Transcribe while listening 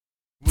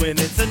when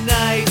it's a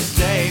nice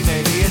day.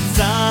 Maybe it's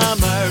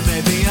summer,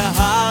 maybe a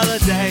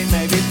holiday,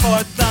 maybe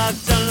 4th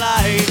of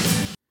July.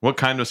 What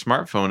kind of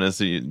smartphone is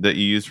it that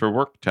you use for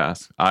work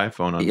tasks?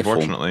 iPhone,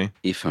 unfortunately.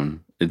 iPhone.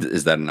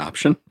 Is that an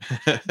option?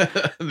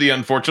 The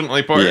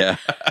unfortunately part? Yeah.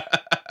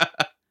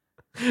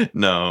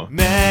 No.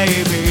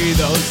 Maybe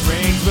those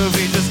Rings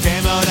movies just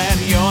came out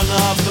and you're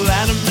not the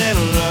land of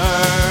Middle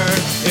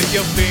Earth. If you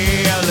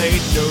feel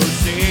late New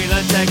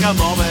Zealand, take a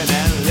moment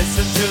and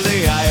listen to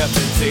the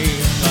IFNZ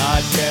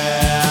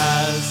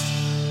podcast.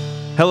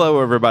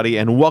 Hello, everybody,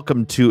 and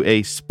welcome to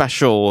a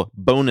special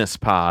bonus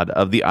pod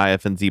of the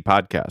IFNZ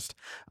podcast.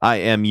 I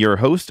am your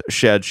host,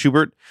 Shad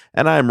Schubert,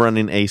 and I am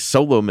running a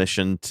solo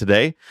mission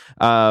today.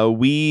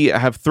 We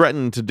have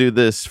threatened to do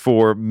this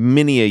for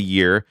many a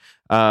year,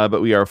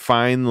 but we are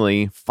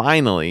finally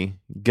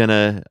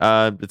gonna,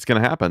 it's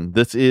gonna happen.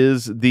 This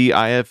is the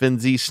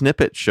IFNZ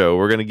Snippet Show.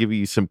 We're gonna give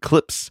you some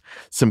clips,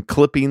 some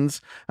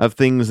clippings of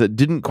things that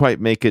didn't quite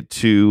make it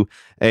to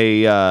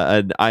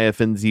an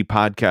IFNZ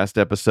podcast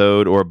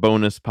episode or a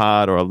bonus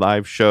pod or a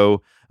live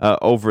show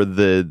over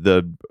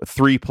the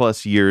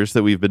 3+ years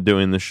that we've been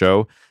doing the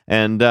show.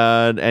 And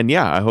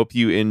yeah, I hope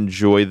you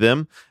enjoy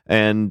them.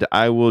 And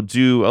I will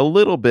do a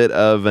little bit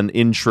of an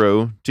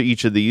intro to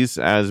each of these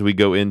as we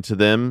go into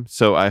them.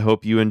 So I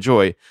hope you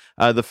enjoy.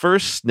 The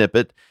first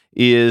snippet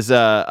is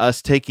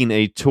us taking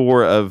a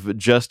tour of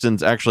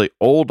Justin's actually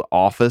old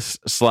office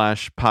 /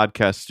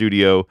 podcast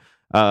studio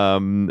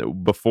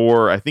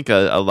before, I think,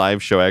 a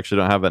live show. I actually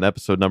don't have an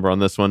episode number on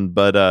this one,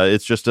 but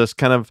it's just us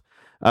kind of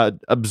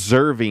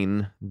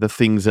observing the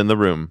things in the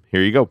room.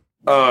 Here you go.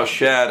 Oh,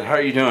 Shad, how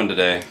are you doing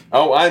today?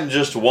 Oh, I'm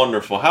just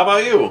wonderful. How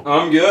about you?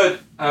 I'm good.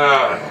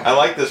 I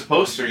like this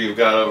poster you've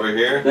got over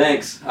here.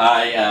 Thanks.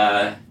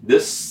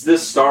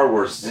 This Star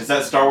Wars. Is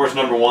that Star Wars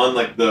 #1,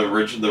 like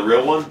the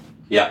real one?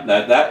 Yeah,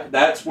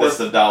 that's worth. That's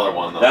the dollar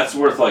one, though. That's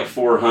worth like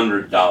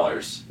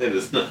 $400. It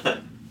is not.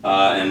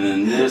 And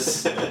then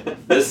this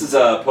is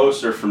a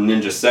poster from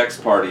Ninja Sex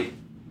Party.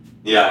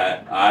 Yeah,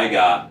 that I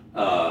got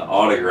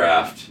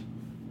autographed.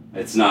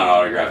 It's not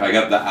autographed. I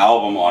got the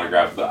album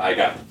autographed, but I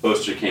got the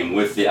poster came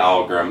with the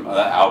album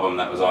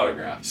that was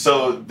autographed.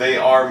 So they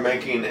are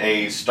making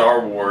a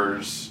Star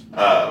Wars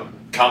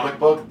comic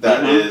book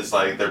that is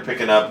like they're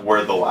picking up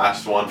where the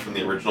last one from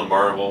the original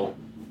Marvel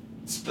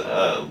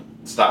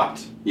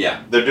stopped.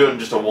 Yeah, they're doing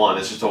just a one.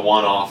 It's just a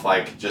one-off,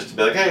 like just to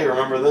be like, hey,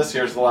 remember this?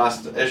 Here's the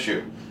last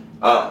issue.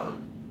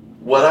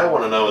 What I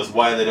want to know is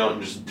why they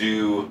don't just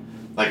do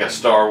like a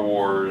Star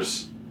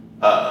Wars.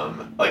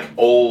 Like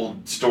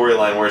old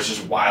storyline where it's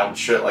just wild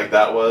shit like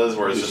that was,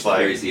 where it's just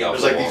like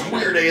there's like these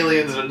weird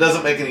aliens and it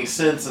doesn't make any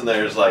sense and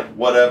there's like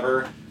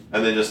whatever,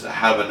 and then just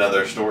have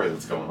another story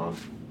that's going on.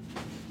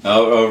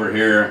 Oh, over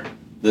here,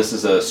 this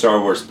is a Star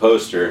Wars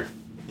poster.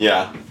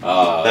 Yeah,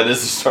 that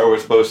is a Star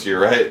Wars poster,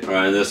 right?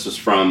 This was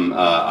from.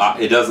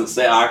 It doesn't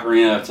say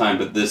Ocarina of Time,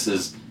 but this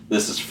is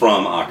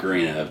from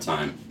Ocarina of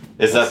Time.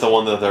 Is that the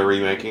one that they're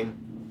remaking?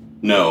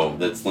 No,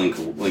 that's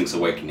Link's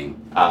Awakening.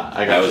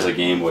 I got that was a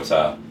game with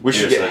we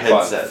should get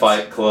headsets.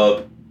 Fight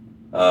Club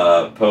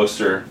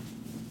poster,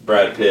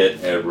 Brad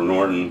Pitt, Edward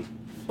Norton,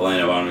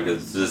 Helena Bonham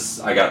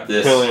Carter. I got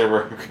this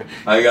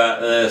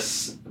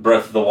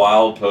Breath of the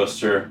Wild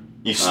poster.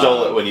 You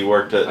stole it when you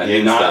worked at GameStop. I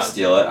did not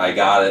steal it. I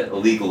got it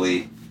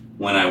illegally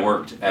when I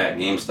worked at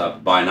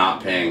GameStop by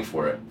not paying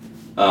for it.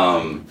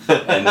 And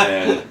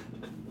then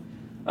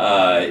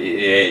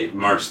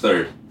March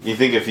 3rd. You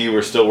think if you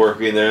were still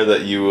working there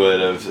that you would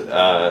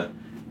have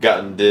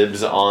gotten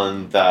dibs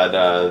on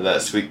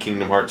that sweet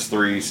Kingdom Hearts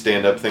 3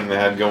 stand-up thing they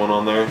had going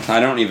on there?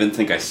 I don't even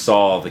think I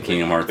saw the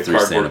Kingdom Hearts 3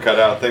 stand-up. The cardboard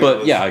cutout thing?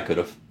 But yeah, I could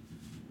have.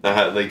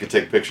 That you could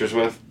take pictures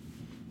with?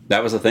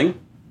 That was a thing?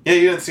 Yeah,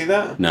 you didn't see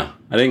that? No,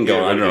 I didn't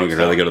go. I don't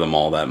really go to the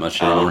mall that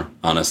much anymore,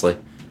 honestly.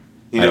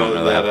 I don't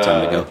really have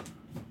time to go.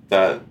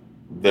 That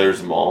there's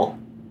a mall.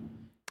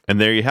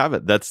 And there you have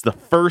it. That's the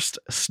first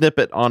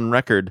snippet on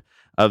record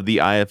of the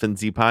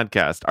IFNZ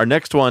podcast. Our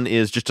next one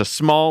is just a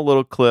small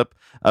little clip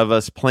of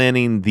us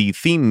planning the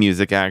theme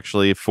music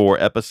actually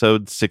for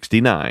episode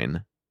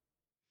 69.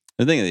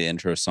 I think the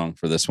intro song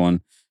for this one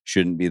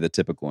shouldn't be the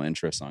typical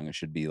intro song. It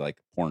should be like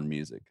porn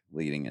music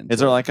leading into. Is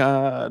there like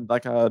a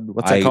what's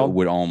that called? I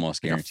would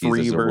almost guarantee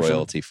free there's a version?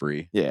 royalty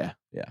free. Yeah.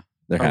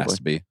 There has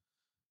to be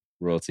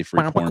royalty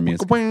free porn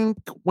music. That's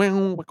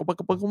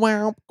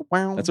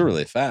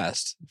really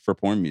fast for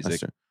porn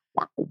music.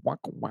 Waka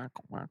waka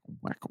waka waka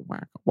waka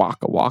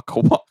waka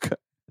waka waka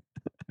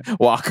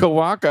waka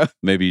waka.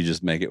 Maybe you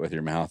just make it with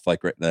your mouth,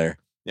 like right there.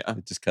 Yeah,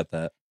 just cut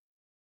that.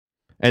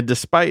 And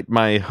despite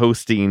my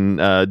hosting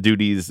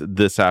duties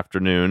this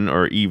afternoon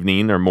or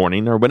evening or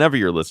morning or whenever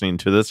you're listening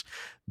to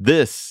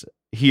this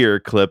here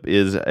clip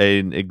is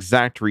an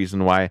exact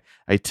reason why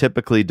I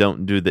typically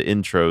don't do the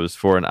intros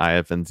for an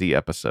IFNZ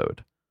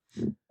episode.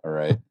 All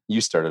right,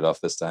 you started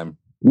off this time.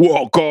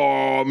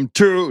 Welcome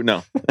to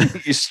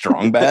you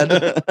strong bad.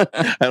 I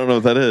don't know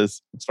what that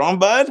is. Strong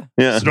bad.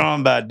 Yeah,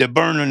 strong bad. The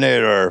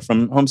Burninator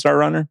from Homestar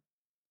Runner.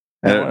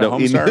 I don't know.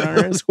 Homestar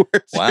Runner is.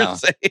 Wow.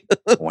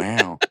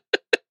 Wow.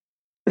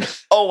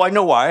 Oh, I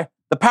know why.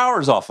 The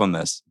power's off on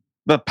this.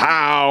 The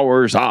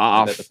power's I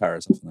off. bet the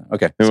power's off now.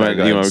 Okay. You sorry, want,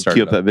 go ahead and to start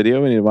cue it up that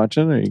video? We need to watch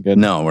it? Or are you good?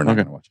 No, we're not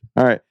Okay. going to watch it.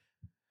 All right.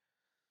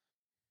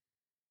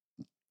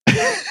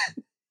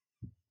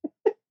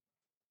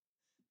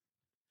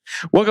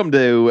 Welcome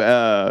to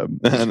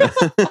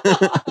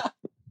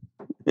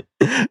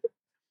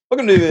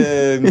Welcome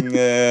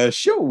to a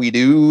show we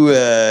do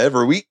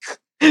every week.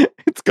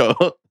 it's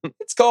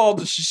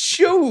called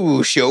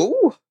Show.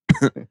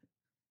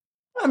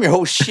 I'm your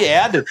host,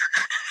 Shad.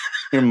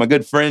 Here, my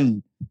good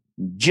friend,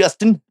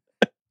 Justin.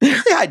 Say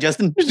hi,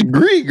 Justin. There's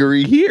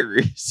Gregory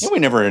here. We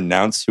never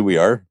announce who we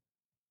are.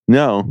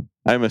 No,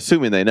 I'm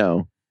assuming they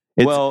know.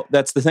 Well,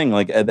 that's the thing.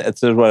 Like,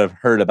 that's what I've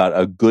heard about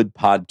a good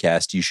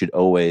podcast. You should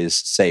always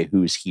say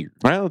who's here.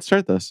 All right, let's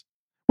start this.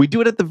 We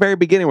do it at the very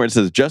beginning where it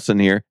says Justin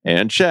here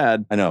and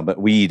Chad. I know, but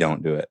we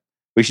don't do it.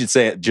 We should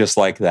say it just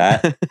like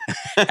that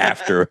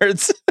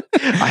afterwards.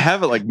 I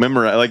have it like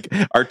memorized, like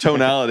our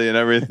tonality and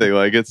everything.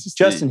 Like it's just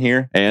Justin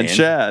here and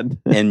Chad.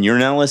 And you're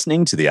now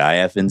listening to the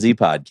IFNZ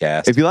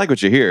podcast. If you like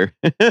what you hear,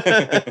 like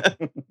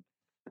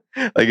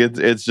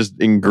it's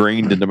just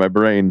ingrained into my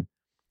brain.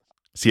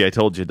 See, I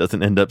told you it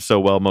doesn't end up so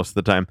well most of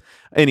the time.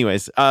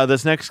 Anyways,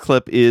 this next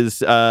clip is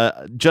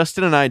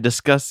Justin and I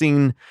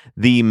discussing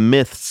the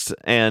myths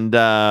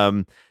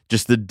and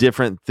just the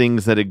different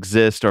things that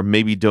exist or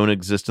maybe don't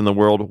exist in the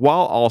world,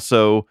 while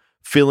also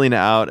filling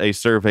out a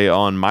survey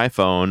on my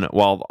phone,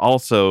 while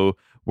also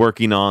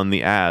working on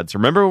the ads.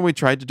 Remember when we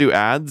tried to do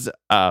ads?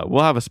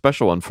 We'll have a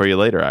special one for you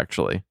later,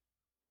 actually.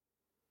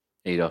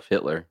 Adolf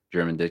Hitler,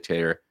 German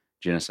dictator,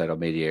 genocidal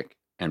maniac,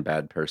 and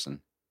bad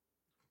person.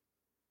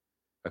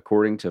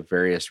 According to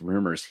various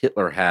rumors,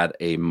 Hitler had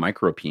a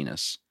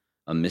micropenis,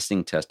 a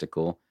missing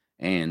testicle,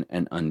 and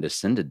an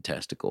undescended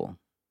testicle,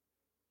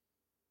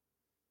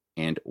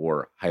 and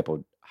or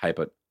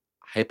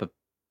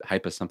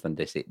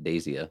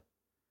hyposomethingdasia,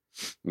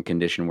 a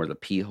condition where the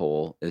pee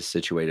hole is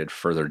situated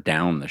further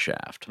down the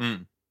shaft.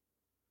 Mm.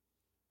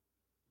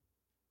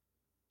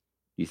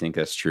 You think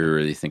that's true,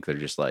 or do you think they're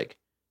just like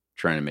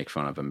trying to make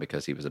fun of him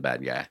because he was a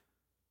bad guy?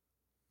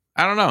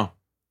 I don't know.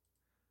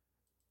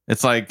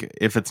 It's like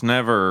if it's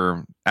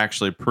never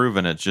actually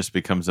proven, it just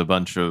becomes a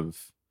bunch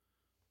of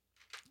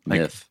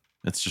Myth.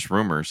 It's just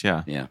rumors.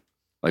 Yeah. Yeah.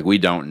 Like we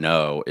don't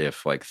know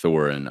if like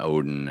Thor and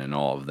Odin and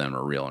all of them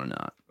are real or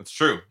not. It's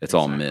true. It's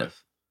all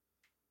myth.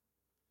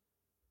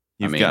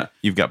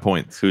 You've got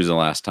points. When's the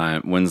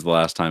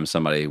last time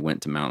somebody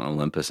went to Mount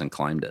Olympus and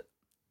climbed it?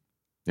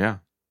 Yeah.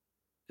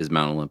 Is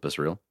Mount Olympus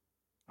real?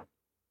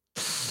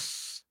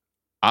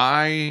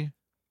 I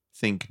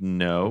think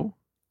no.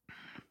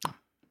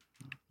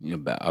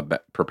 I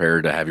bet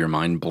prepare to have your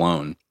mind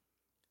blown.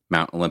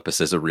 Mount Olympus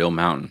is a real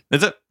mountain.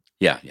 Is it?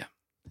 Yeah.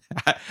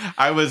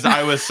 I was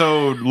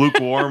so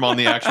lukewarm on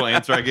the actual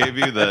answer I gave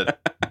you that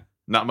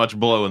not much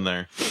blow in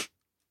there.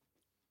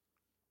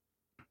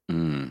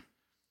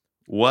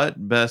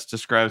 What best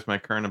describes my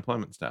current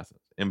employment status?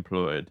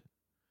 Employed.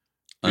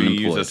 Do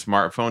you use a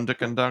smartphone to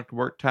conduct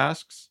work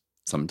tasks?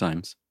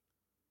 Sometimes.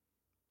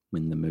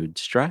 When the mood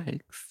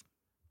strikes.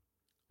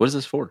 What is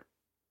this for?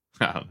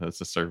 Oh, that's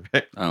a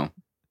survey. Oh.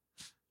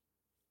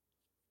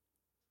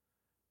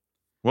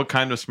 What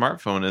kind of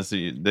smartphone is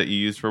it that you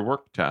use for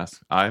work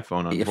tasks?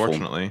 iPhone,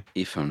 unfortunately.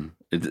 iPhone.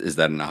 Is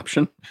that an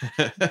option?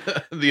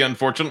 The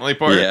unfortunately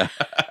part? Yeah.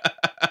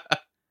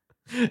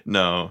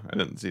 No, I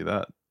didn't see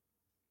that.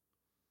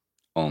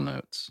 All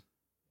notes.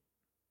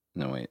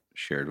 No, wait.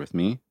 Shared with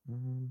me?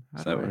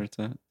 Is that where it's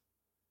at?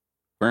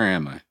 Where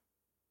am I?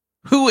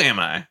 Who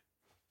am I?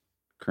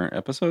 Current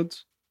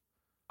episodes?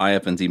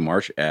 IFNZ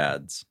March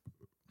ads.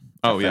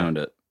 Oh, I found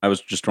it. I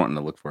was just wanting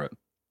to look for it.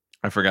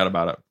 I forgot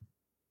about it.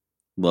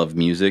 Love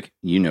music.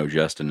 You know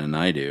Justin and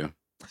I do.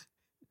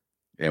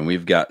 And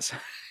we've got...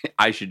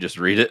 I should just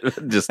read it.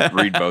 Just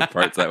read both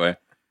parts that way.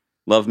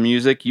 Love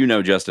music. You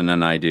know Justin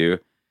and I do.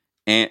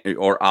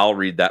 Or I'll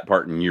read that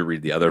part and you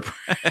read the other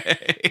part.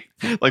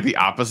 Like the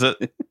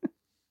opposite.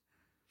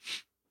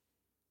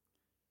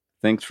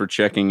 Thanks for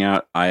checking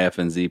out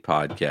IFNZ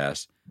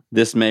podcast.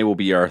 This May will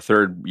be our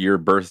 3rd year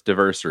birth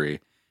anniversary,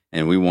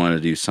 and we want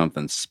to do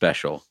something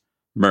special.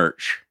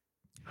 Merch.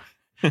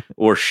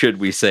 Or should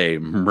we say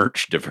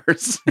merch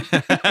diverse?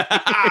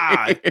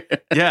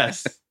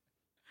 Yes.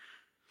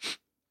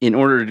 In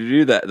order to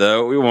do that,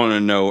 though, we want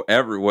to know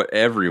what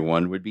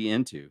everyone would be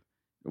into.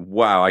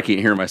 Wow, I can't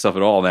hear myself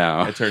at all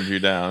now. I turned you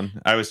down.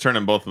 I was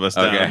turning both of us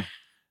down. Okay.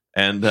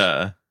 And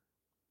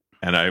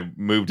I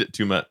moved it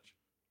too much.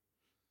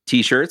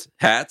 T-shirts,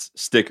 hats,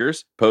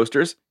 stickers,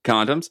 posters,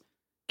 condoms.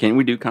 Can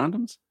we do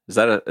condoms? Is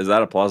that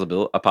a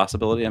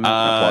possibility? I mean,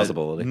 a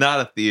plausibility. Not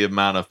at the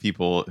amount of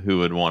people who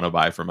would want to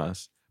buy from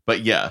us,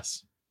 but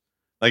yes.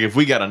 Like if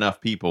we got enough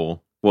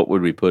people, what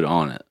would we put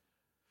on it?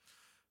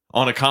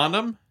 On a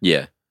condom?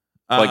 Yeah,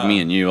 like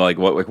me and you. Like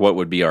what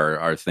would be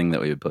our thing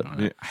that we would put on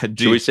it?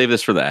 Should we save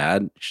this for the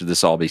ad? Should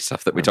this all be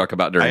stuff that we talk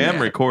about during? I am the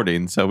ad?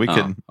 Recording, so we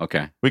can.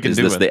 Okay, we can. Is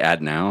do this it. the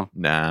ad now?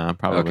 Nah,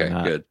 probably okay,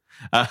 not. Good.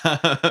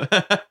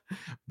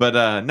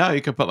 But no,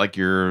 you could put like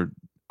our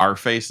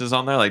faces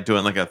on there, like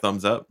doing like a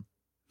thumbs up.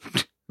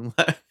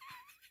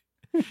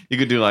 You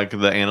could do like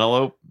the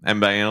antelope, and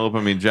by antelope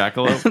I mean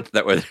jackalope.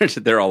 That way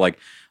they're all like,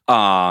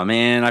 "Aw,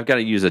 man, I've got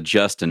to use a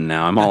Justin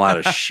now. I'm all out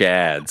of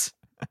shads.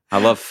 I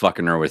love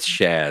fucking her with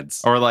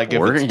shads." Or like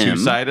Or if it's him.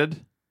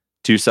 two-sided,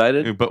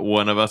 Two-sided? you put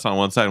one of us on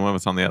one side and one of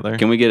us on the other.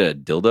 Can we get a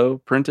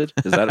dildo printed?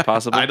 Is that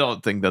possible? I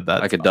don't think that's like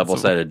a possible.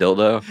 double-sided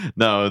dildo?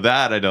 No,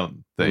 that I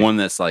don't think. One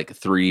that's like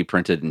 3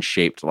 printed and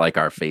shaped like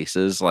our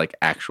faces, like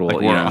actual,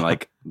 Like you we're know, on-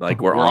 like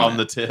we're on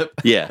the it. tip.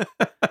 Yeah.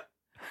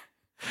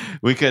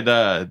 We could.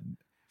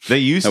 They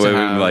used That to way we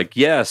can have be like,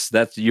 yes,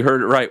 that's you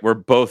heard it right. We're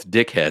both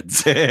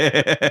dickheads.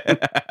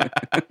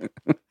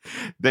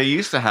 They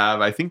used to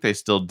have. I think they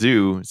still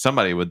do.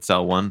 Somebody would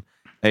sell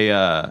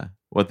a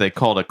what they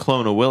called a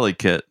clone of Willy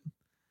kit.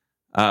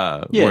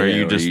 Where you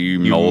where just you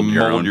mold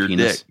your own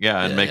penis. dick,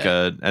 yeah, and Yeah,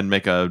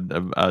 make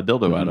a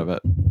dildo out of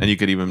it, and you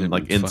could even Dude,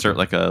 like insert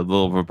like a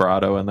little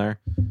vibrato in there.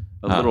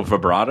 A little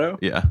vibrato.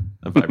 Yeah,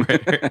 a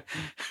vibrator.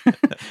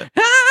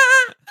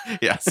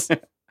 Yes,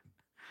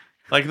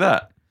 like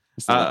that.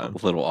 Just a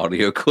little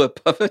audio clip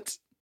of it.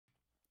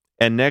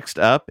 And next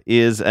up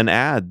is an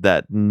ad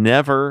that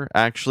never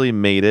actually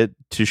made it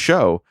to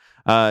show.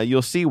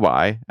 You'll see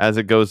why as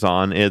it goes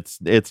on.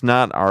 It's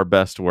not our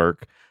best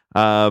work.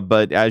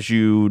 But as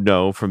you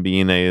know from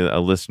being a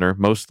listener,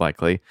 most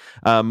likely,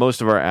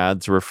 most of our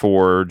ads were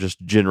for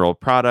just general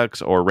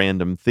products or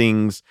random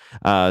things,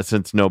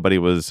 since nobody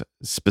was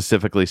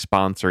specifically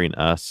sponsoring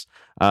us.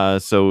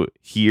 So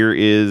here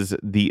is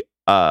the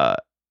the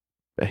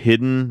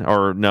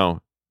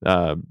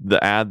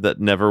ad that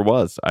never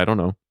was. I don't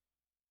know.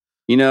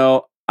 You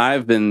know,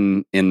 I've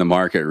been in the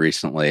market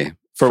recently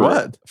For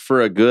what?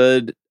 For a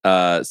good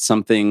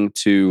something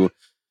to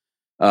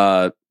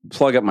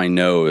plug up my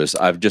nose.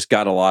 I've just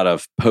got a lot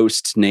of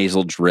post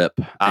nasal drip,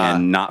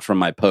 and not from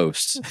my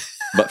posts,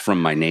 but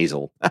from my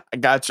nasal. I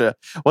gotcha.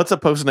 What's a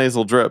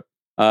postnasal drip?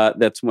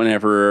 That's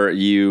whenever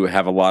you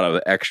have a lot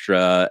of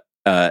extra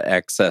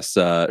excess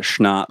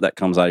schnot that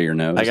comes out of your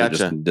nose. I It gotcha.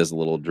 just does a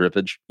little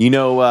drippage, You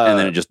know, and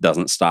then it just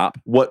doesn't stop.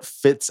 what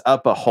fits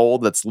up a hole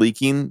that's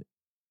leaking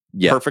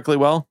Yeah. perfectly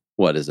well?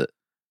 What is it?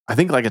 I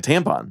think like a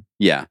tampon.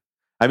 Yeah.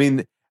 I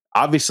mean,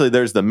 obviously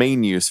there's the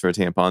main use for a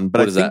tampon, but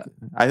What I is think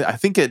I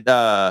think it's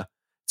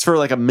for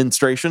like a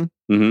menstruation.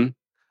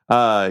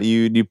 Mm-hmm.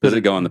 You put Does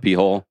it go in the pee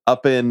hole?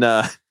 up in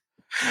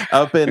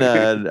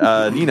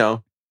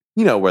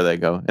you know where they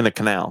go, in a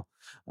canal.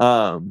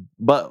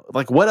 But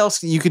like what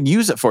else you can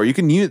use it for? You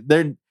can use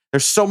there's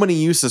so many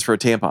uses for a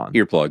tampon.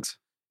 Earplugs.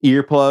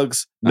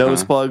 Earplugs, nose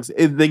Uh-huh. plugs.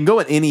 They can go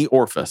in any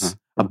orifice. Uh-huh.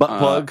 A butt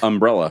plug.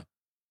 Umbrella.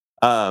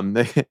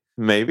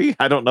 Maybe.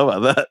 I don't know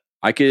about that.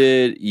 I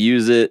could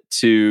use it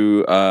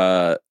to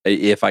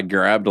if I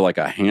grabbed like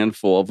a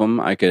handful of them,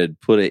 I could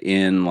put it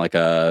in like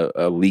a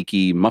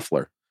leaky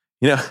muffler.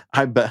 You know,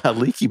 I bet a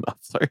leaky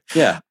muffler.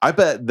 Yeah. I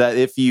bet that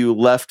if you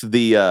left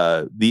the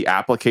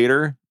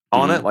applicator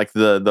on Mhm. it, like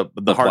the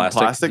hard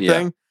plastic yeah.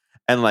 thing,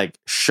 and like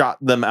shot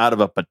them out of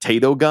a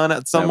potato gun at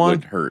That someone,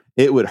 would hurt.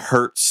 it would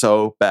hurt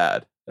so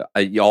bad.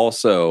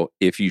 Also,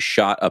 if you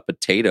shot a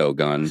potato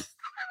out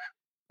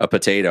of a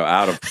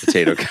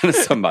potato gun at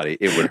somebody,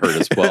 it would hurt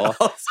as well.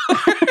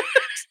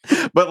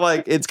 But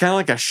like it's kind of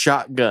like a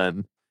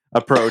shotgun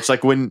approach.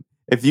 Like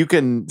if you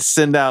can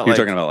send out You're like,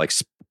 talking about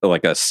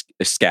like a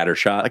scatter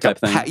shot like type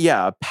thing.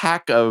 a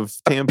pack of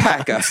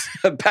tampons.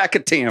 A pack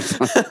of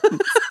tampons.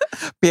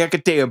 Pack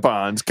of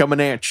tampons coming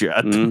at you.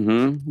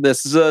 Mm-hmm.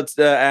 This is an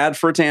ad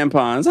for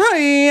tampons.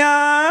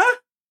 Hiya!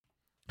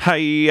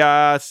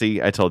 Hi,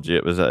 see, I told you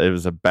it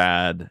was a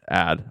bad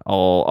ad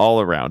all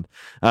around.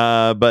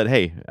 But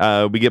hey,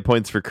 we get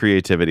points for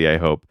creativity, I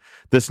hope.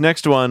 This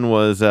next one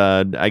was,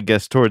 I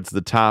guess, towards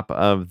the top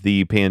of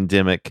the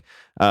pandemic.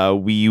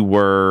 We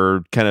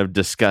were kind of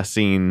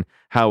discussing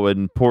how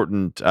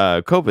important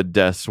COVID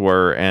deaths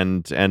were,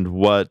 and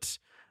what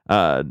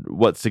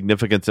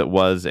significance it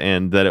was,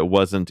 and that it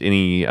wasn't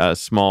any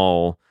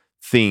small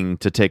thing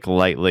to take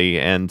lightly.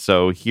 And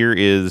so here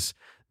is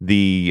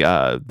the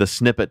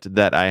snippet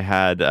that I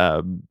had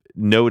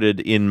noted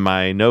in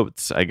my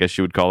notes. I guess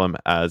you would call them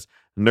as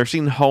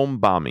nursing home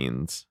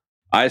bombings.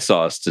 I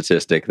saw a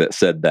statistic that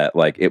said that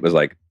it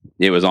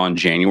was on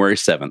January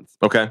 7th.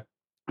 Okay.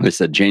 It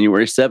said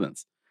January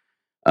 7th,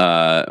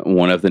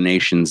 one of the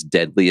nation's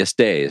deadliest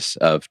days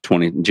of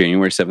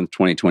January 7th,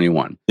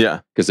 2021. Yeah.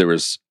 Because it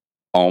was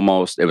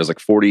like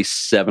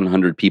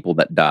 4,700 people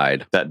that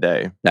died That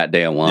day.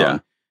 alone. Yeah.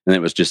 And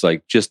it was just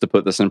to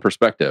put this in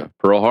perspective,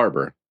 Pearl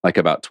Harbor, like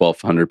about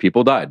 1,200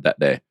 people died that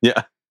day.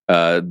 Yeah.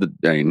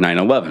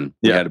 9/11,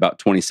 we Yeah. had about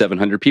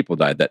 2,700 people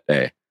died that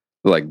day.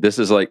 Like, this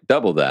is like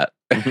double that.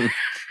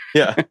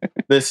 Yeah.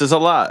 This is a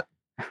lot.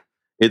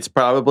 It's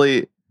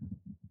probably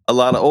a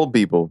lot of old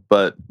people,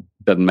 but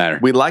Doesn't matter.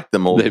 we like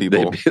them old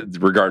people.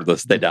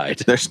 Regardless, they died.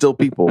 They're still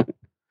people.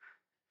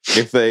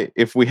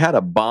 If we had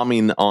a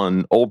bombing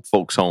on old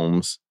folks'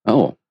 homes,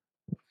 Oh,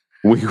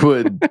 we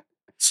would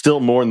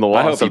still mourn the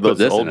I loss hope you of put those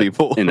this old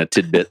people. in a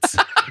tidbits.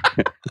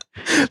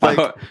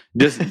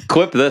 Just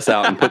clip this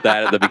out and put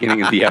that at the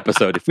beginning of the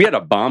episode. If we had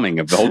a bombing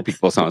of the old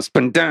people's songs, oh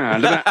no,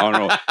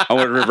 I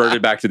would have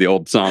reverted back to the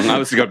old song. I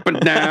was going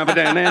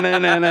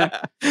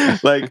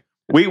like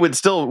we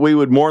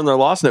would mourn their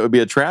loss and it would be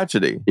a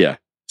tragedy. Yeah.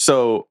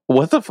 So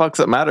what the fuck's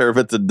it matter if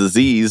it's a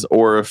disease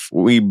or if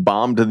we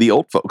bombed the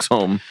old folks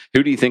home?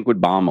 Who do you think would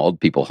bomb old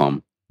people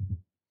home?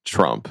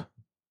 Trump.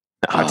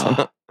 I don't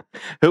know.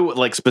 Who,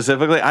 like,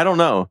 specifically? I don't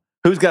know.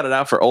 Who's got it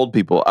out for old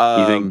people?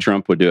 You think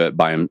Trump would do it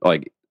by him,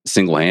 like,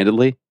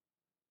 single-handedly?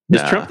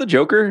 Is Trump the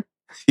Joker?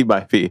 He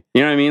might be.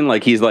 You know what I mean?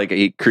 Like,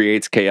 he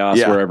creates chaos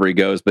wherever he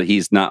goes, but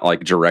he's not,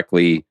 like,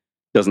 directly,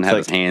 doesn't have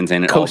his hands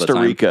in it all the time.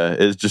 Costa Rica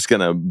is just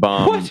going to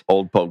bomb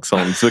old folks'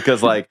 homes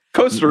because, like...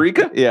 Costa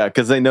Rica? Yeah,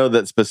 because they know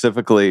that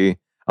specifically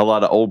a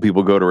lot of old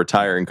people go to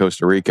retire in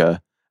Costa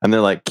Rica. And they're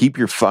like, keep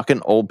your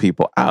fucking old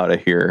people out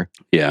of here.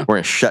 Yeah. We're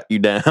going to shut you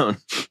down.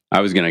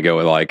 I was going to go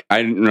with, like,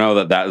 I didn't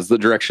know that was the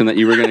direction that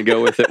you were going to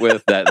go with it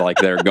with, that, like,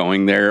 they're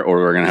going there or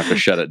we're going to have to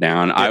shut it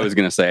down. Yeah. I was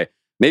going to say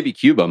maybe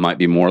Cuba might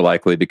be more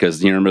likely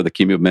because you remember the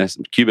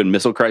Cuban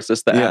Missile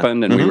Crisis that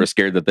happened and we were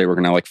scared that they were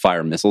going to, like,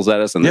 fire missiles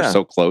at us and they're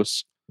so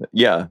close.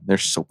 Yeah, they're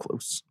so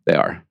close. They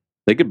are.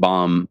 They could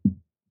bomb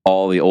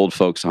all the old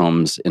folks'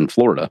 homes in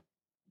Florida.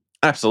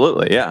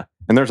 Absolutely, yeah.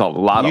 And there's a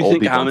lot of old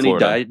people how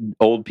many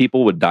old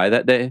people would die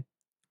that day?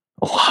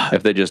 A lot.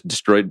 If they just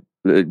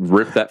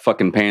ripped that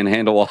fucking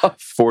panhandle off.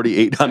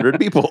 4,800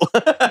 people.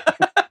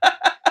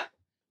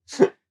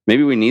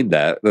 Maybe we need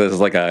that. This is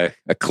like a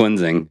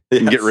cleansing.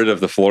 Yes. Get rid of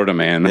the Florida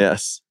man.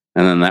 Yes.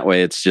 And then that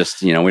way it's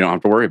just, we don't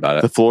have to worry about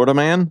it. The Florida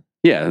man?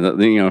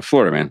 Yeah,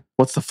 Florida man.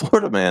 What's the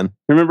Florida man?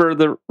 Remember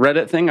the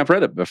Reddit thing? I've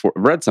read it before.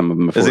 Read some of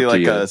them before. Is he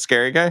like a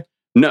scary guy?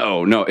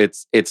 No,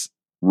 it's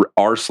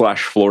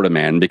r/Florida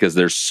man because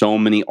there's so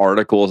many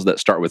articles that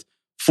start with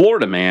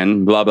Florida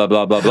man, blah blah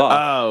blah blah blah.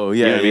 Oh yeah,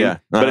 you know what I mean? yeah.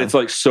 But it's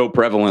like so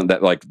prevalent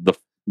that like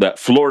that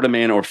Florida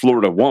man or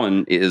Florida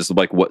woman is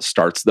like what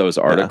starts those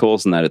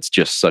articles, and that it's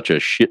just such a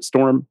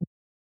shitstorm.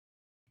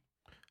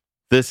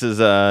 This is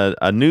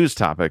a news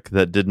topic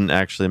that didn't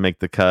actually make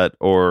the cut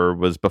or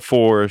was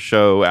before a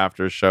show,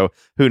 after a show.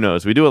 Who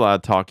knows? We do a lot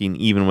of talking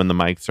even when the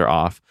mics are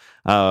off.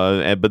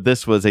 But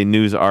this was a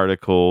news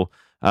article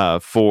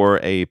for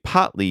a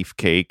pot leaf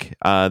cake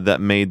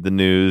that made the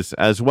news,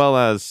 as well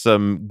as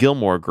some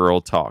Gilmore Girl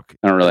talk.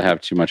 I don't really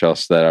have too much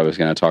else that I was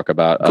going to talk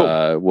about.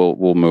 Cool.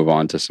 We'll move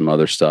on to some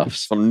other stuff.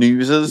 Some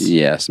newses?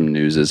 Yeah, some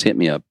newses. Hit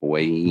me up,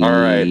 boy. All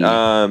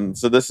right.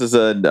 So this is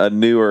a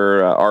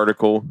newer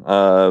article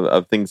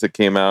of things that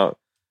came out.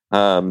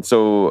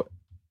 So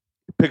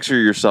picture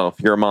yourself.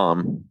 You're a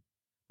mom.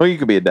 Well, you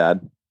could be a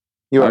dad.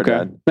 You are a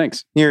dad.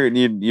 Thanks. You're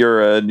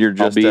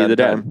just I'll be the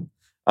dad.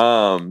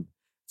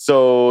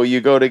 So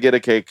you go to get a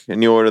cake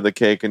and you order the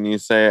cake and you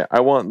say, I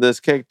want this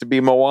cake to be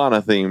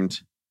Moana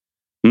themed.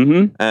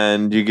 Mm-hmm.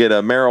 And you get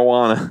a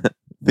marijuana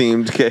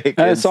themed cake.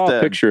 I saw a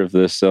picture of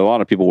this. So a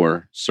lot of people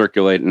were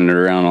circulating it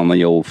around on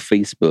the old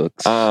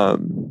Facebooks.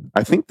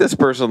 I think this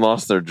person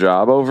lost their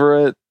job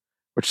over it,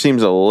 which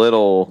seems a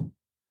little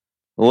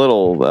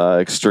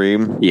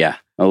extreme. Yeah,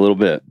 a little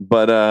bit.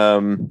 But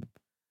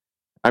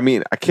I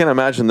mean, I can't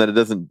imagine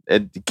that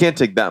it can't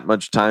take that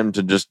much time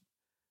to just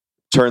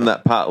turn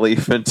that pot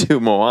leaf into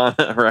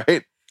Moana,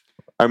 right?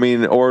 I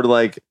mean, or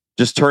like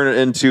just turn it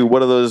into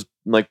what are those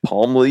like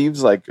palm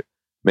leaves? Like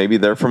maybe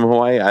they're from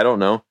Hawaii. I don't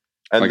know.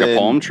 And like a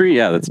palm tree?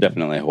 Yeah, that's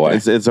definitely Hawaii.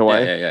 It's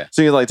Hawaii. Yeah.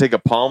 So you like take a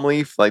palm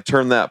leaf, like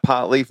turn that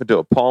pot leaf into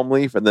a palm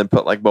leaf, and then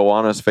put like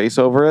Moana's face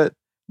over it.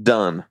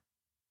 Done.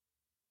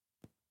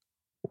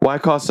 Why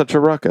cause such a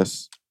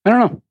ruckus? I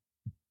don't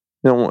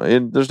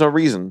know. There's no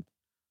reason.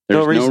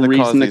 There's no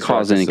reason to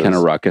cause any kind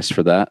of ruckus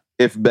for that.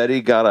 If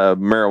Betty got a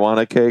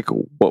marijuana cake,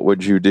 what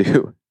would you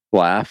do?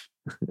 Laugh.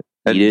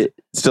 And eat it.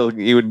 Still,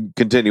 you would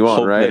continue on,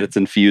 Hope right? that it's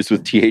infused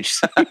with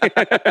THC.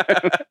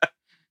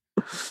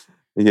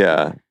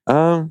 Yeah. I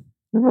don't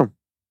know.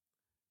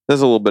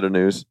 There's a little bit of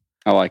news.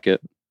 I like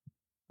it.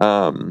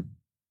 You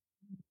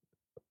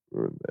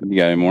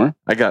got any more?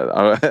 I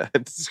got.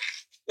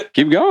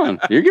 Keep going.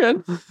 You're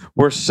good.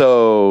 We're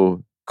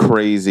so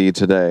crazy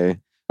today.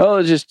 Oh,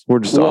 we're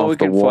just off we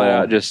the can wall. flat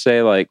out just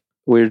say like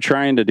we're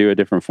trying to do a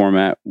different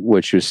format,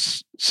 which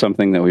was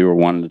something that we were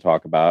wanting to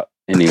talk about.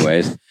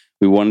 Anyways,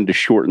 we wanted to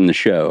shorten the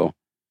show.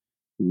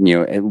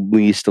 At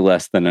least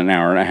less than an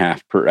hour and a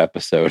half per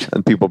episode.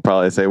 And people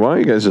probably say, "Why don't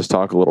you guys just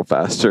talk a little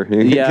faster?"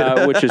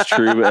 Yeah, which is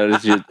true.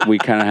 But we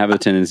kind of have a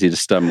tendency to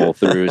stumble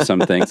through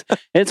some things.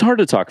 It's hard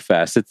to talk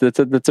fast. It's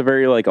a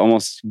very like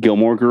almost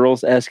Gilmore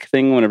Girls-esque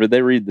thing. Whenever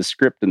they read the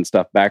script and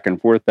stuff back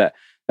and forth,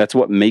 that's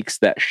what makes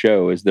that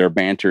show is their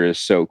banter is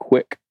so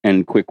quick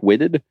and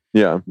quick-witted.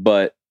 Yeah,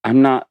 but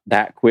I'm not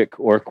that quick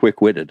or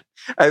quick-witted.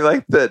 I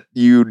like that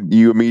you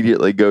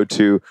immediately go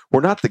to,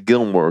 we're not the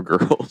Gilmore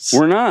Girls.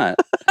 We're not.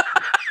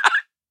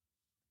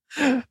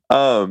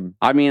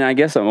 I mean, I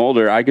guess I'm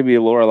older. I could be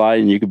Lorelai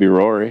and you could be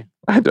Rory.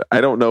 I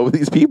don't know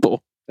these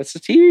people. That's a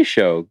TV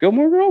show.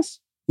 Gilmore Girls?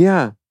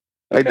 Yeah.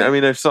 I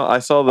mean, I saw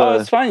the. Oh,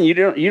 it's fine. You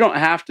don't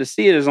have to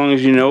see it as long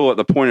as you know what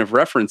the point of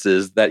reference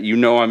is. That you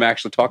know I'm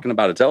actually talking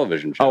about a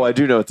television show. Oh, I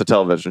do know it's a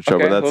television show,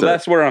 Okay, but that's well, it.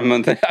 that's where I'm.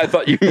 I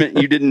thought you meant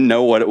you didn't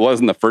know what it was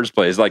in the first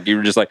place. Like you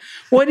were just like,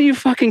 what do you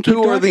fucking keep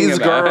Who are talking these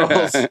about?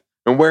 girls?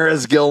 And where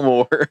is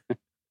Gilmore?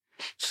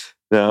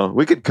 No,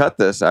 we could cut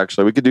this.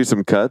 Actually, we could do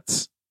some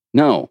cuts.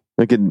 No,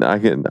 I can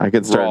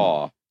start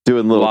raw,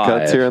 doing little live,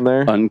 cuts here and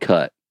there.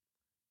 uncut.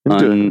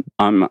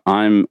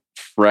 I'm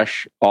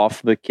fresh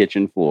off the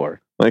kitchen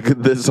floor. Like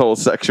this whole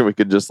section, we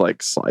could just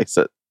like slice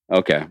it.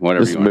 Okay,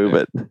 whatever. Just you wanna move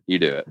do. it. You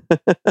do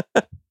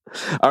it.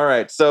 All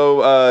right,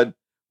 so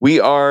we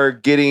are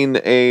getting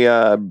a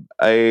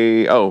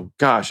oh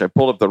gosh, I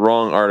pulled up the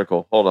wrong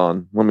article. Hold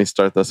on, let me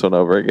start this one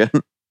over again.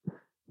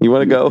 You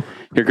want to go?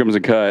 Here comes a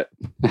cut.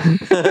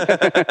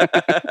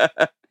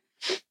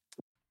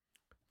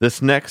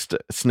 This next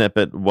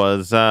snippet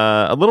was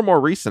a little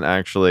more recent,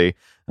 actually.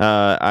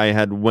 I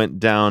had went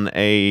down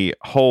a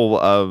hole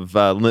of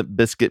Limp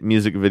Bizkit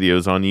music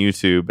videos on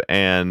YouTube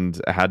and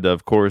had to,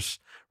 of course,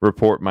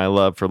 report my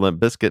love for Limp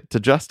Bizkit to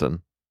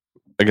Justin.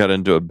 I got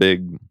into a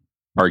big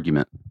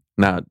Argument.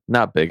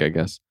 not big, I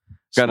guess.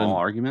 Got Small an-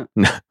 argument?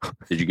 No.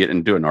 Did you get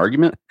into an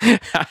argument?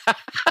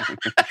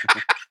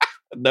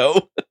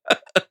 No.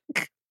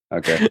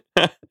 Okay.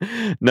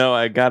 No,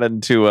 I got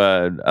into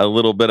a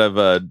little bit of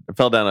I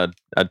fell down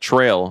a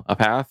trail, a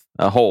path,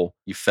 a hole.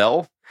 You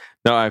fell?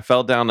 No, I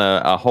fell down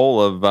a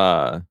hole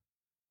of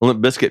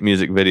Limp Bizkit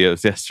music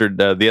videos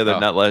yesterday.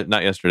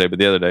 Not yesterday, but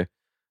the other day.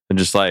 And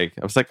just like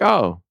I was like,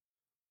 oh,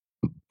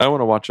 I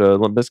want to watch a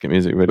Limp Bizkit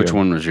music video. Which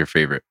one was your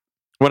favorite?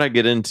 What I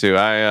get into,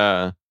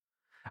 I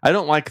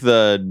don't like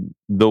the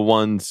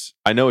ones.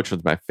 I know which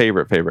one's my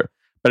favorite,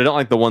 but I don't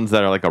like the ones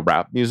that are like a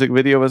rap music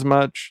video as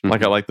much. Mhm.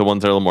 Like I like the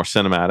ones that are a little more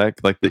cinematic.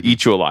 Like the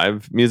Eat You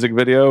Alive music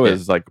video Yeah.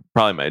 is like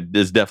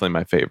is definitely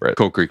my favorite.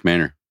 Cold Creek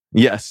Manor.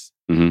 Yes,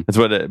 Mhm. that's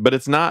what it. But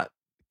it's not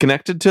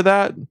connected to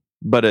that.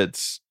 But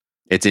it's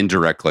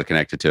indirectly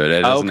connected to it.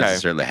 It doesn't Okay.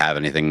 necessarily have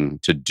anything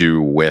to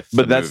do with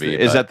but the that's movie.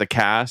 is that the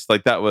cast?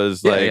 Like that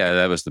was yeah, like yeah,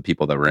 that was the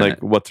people that were in like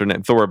it. what's her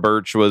name? Thora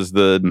Birch was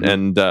the Mhm.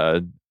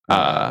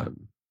 and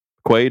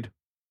Quaid.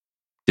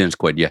 Dennis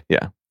Quaid, yeah.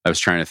 Yeah. I was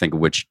trying to think of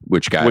which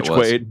guy Which it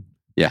was. Quaid?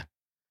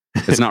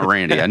 It's not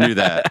Randy. I knew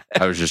that.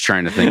 I was just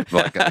trying to think of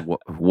like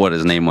what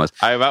his name was.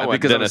 I about went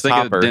Because I Dennis was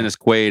thinking Hopper. of Dennis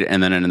Quaid,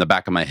 and then in the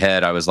back of my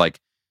head, I was like,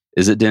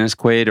 is it Dennis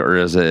Quaid or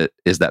is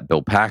that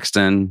Bill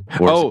Paxton?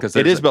 Or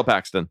it is Bill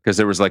Paxton. Because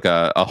there was like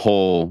a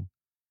whole,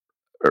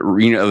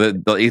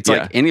 it's Yeah.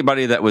 like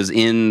anybody that was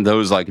in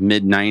those like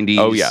mid 90s.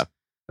 Oh, yeah.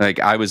 Like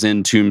I was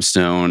in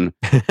Tombstone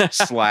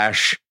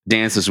 /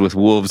 Dances with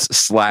Wolves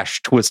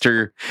 /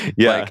 Twister.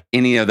 Yeah. Like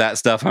any of that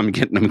stuff, I'm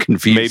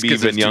confused. Maybe 'cause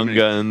even there's too Young many-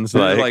 Guns.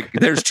 There's Like,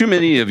 there's too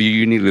many of you.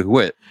 You need to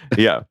quit.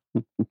 yeah.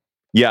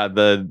 Yeah.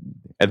 The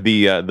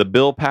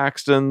Bill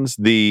Paxtons,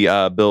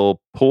 the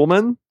Bill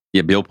Pullman.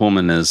 Yeah, Bill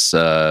Pullman is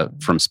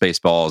from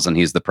Spaceballs, and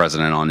he's the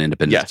president on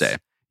Independence Day.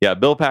 Yeah.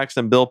 Bill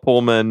Paxton, Bill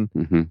Pullman,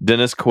 Mm-hmm.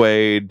 Dennis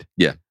Quaid.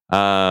 Yeah.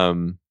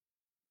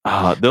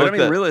 But I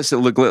mean,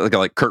 realistically, it looked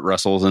like Kurt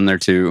Russell's in there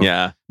too.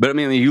 yeah. But I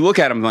mean, you look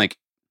at them like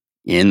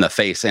in the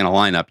face in a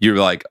lineup, you're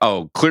like,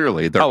 oh,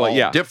 clearly they're all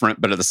yeah.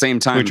 different. But at the same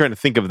time, I'm trying to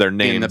think of their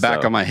names. in the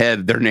back of my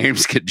head, their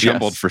names get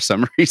jumbled Yes. for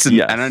some reason.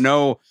 Yes. And I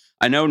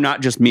know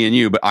not just me and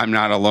you, but I'm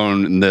not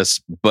alone in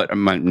this. But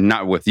I'm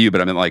not with you.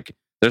 But I mean, like,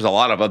 there's a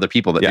lot of other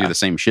people that Yeah. do the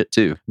same shit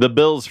too. The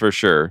Bills for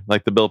sure,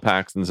 like the Bill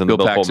Paxtons and Bill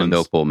the Bill Paxton, Pullmans.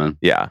 Bill Pullman.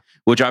 Yeah.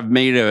 Which I've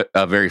made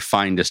a very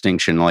fine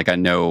distinction. Like I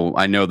know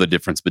the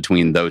difference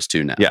between those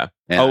two now. Yeah.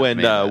 I've made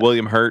that.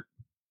 William Hurt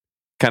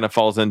kind of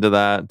falls into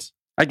that.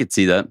 I could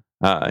see that.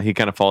 He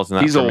kind of falls in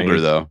that. He's for older me.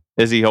 though.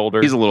 Is he older?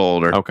 He's a little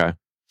older. okay.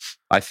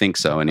 I think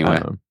so.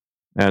 Anyway,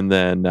 And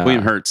then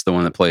William Hurt's the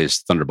one that plays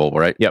Thunderbolt,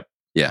 right? Yep.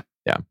 Yeah.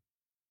 Yeah.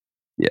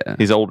 Yeah.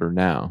 He's older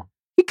now.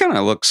 He kind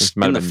of looks This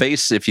might in have the been-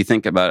 face. If you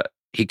think about it,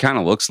 he kind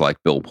of looks like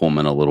Bill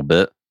Pullman a little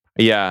bit.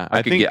 Yeah,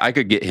 I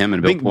could get him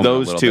and I Bill think Pullman.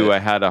 those a little two bit. I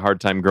had a hard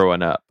time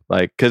growing up,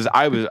 like because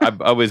I've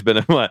always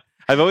been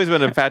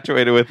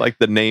infatuated with like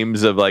the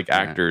names of like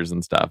actors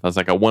and stuff. I was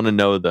like, I want to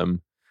know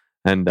them.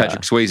 And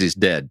Patrick Swayze's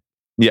dead.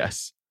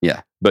 yes,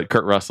 Yeah. but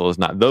Kurt Russell is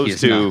not. He Those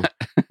is two, not.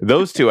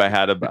 those two, I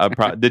had a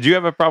problem. Did you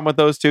have a problem with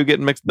those two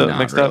getting mixed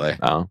Not really. up?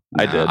 Oh,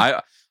 I did.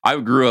 I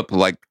grew up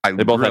like They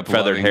both grew had up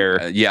feathered loving-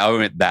 hair. Yeah, I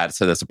went that.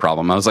 So that's a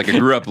problem. I was like, I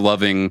grew up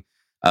loving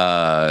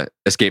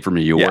Escape from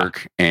New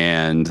York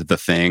and The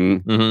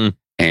Thing Mhm.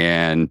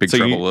 and Big So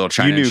Trouble you- in Little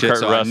China. you knew and shit, Kurt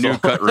so I knew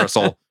Russell. Kurt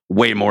Russell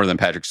way more than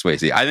Patrick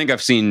Swayze. I think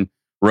I've seen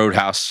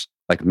Roadhouse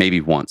like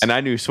maybe once. And I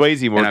knew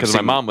Swayze more And I've because my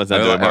seen- mom was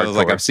into it. I was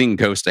like, hardcore. I've seen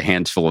Ghost a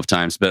handful of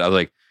times, but I was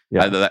like,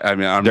 Yeah. I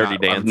mean, I'm Dirty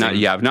not, I've not,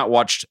 Dancing. I've not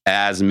watched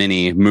as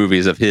many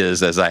movies of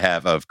his as I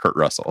have of Kurt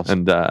Russell's.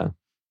 and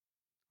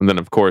then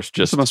of course Just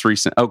just the most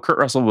recent. Oh, Kurt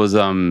Russell was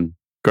Guardians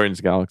of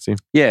the Galaxy,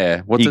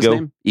 yeah. What's Ego. his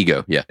name?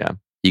 Ego. Yeah. Yeah.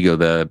 Ego,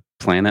 the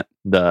planet,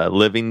 the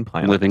Living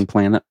Planet. living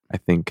planet. I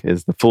think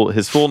is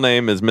his full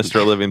name is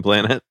Mr. Living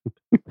Planet.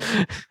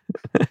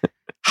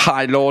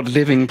 High Lord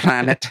Living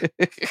Planet.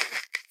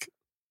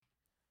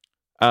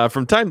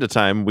 From time to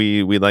time,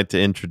 we like to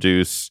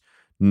introduce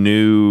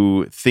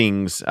new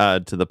things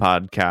to the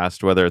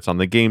podcast, whether it's on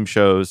the game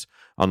shows,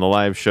 on the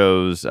live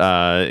shows,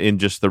 in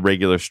just the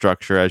regular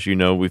structure. As you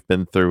know, we've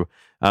been through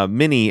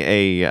many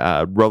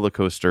a roller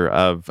coaster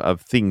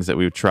of things that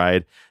we've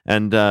tried.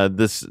 And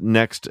this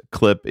next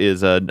clip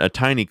is a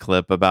tiny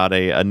clip about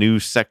a new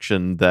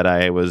section that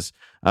I was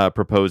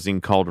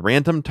proposing called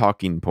Random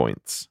Talking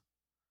Points.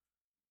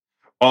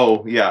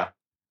 Oh, yeah.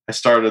 I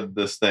started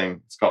this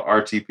thing. It's called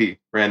RTP,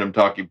 Random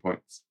Talking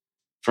Points.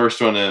 First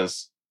one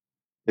is,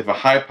 if a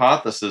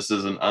hypothesis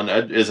is an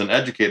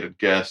educated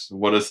guess,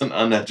 what is an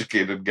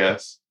uneducated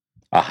guess?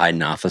 A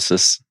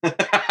hypothesis,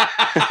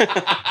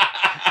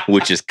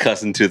 which is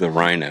cousin to the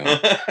rhino.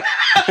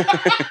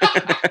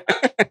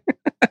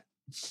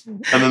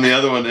 And then the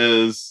other one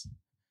is,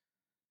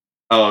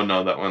 oh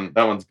no, that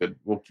one's good.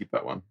 We'll keep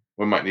that one.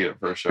 We might need it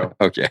for a show.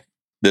 Okay,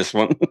 this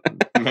one.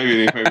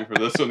 maybe for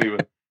this one even.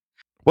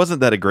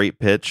 Wasn't that a great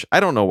pitch? I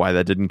don't know why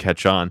that didn't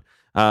catch on.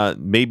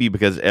 Maybe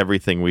because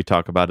everything we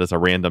talk about is a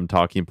random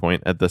talking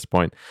point at this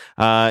point.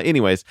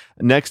 Anyways,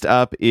 next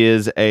up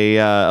is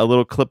a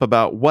little clip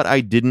about what I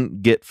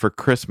didn't get for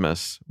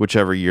Christmas,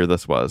 whichever year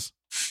this was.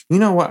 You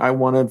know what I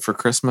wanted for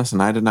Christmas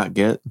and I did not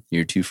get?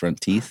 Your 2 front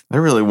teeth. I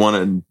really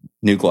wanted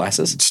new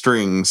glasses,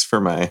 strings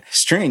for my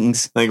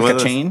strings, like a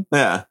chain.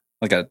 Yeah,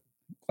 like a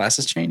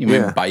glasses chain. You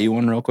want me to buy you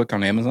one real quick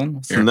on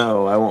Amazon? Here.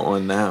 No, I want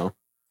one now.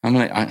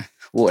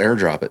 We'll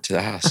airdrop it to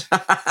the house.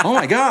 Oh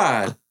my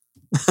god!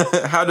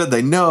 How did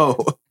they know?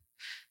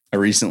 I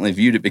recently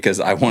viewed it because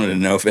I wanted to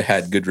know if it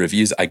had good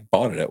reviews. I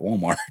bought it at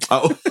Walmart.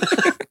 Oh,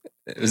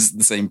 it was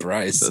the same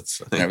price. That's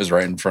funny. And it was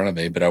right in front of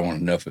me, but I wanted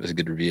to know if it was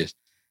good reviews.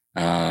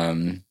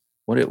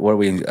 What are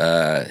we?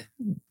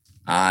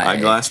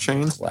 Eyeglass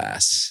chains.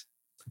 Glass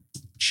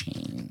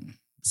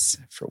chains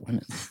for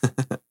women.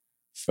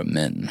 For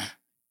men.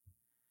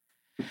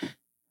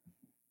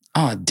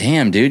 Oh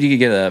damn, dude! You could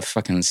get a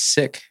fucking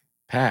sick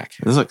pack.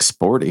 This looks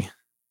sporty.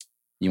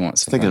 You want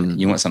something?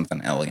 You want something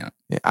elegant?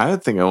 Yeah, I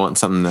would think I want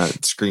something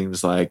that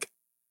screams like,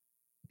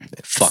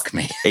 "Fuck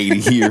me."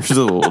 80 years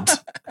old.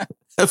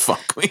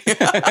 Fuck me.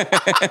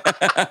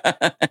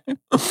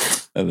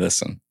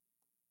 Listen.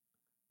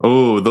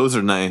 Oh, those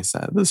are nice.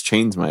 Those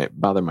chains might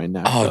bother my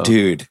neck. Oh, though.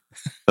 Dude,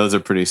 those are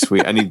pretty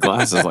sweet. I need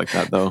glasses like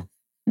that though.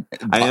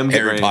 I am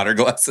Harry Potter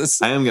glasses.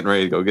 I am getting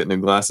ready to go get new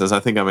glasses. I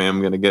think I am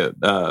going to get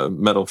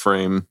metal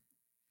frame.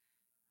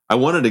 I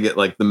wanted to get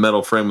like the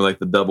metal frame with like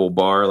the double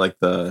bar, like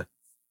that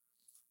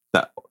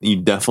you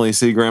definitely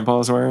see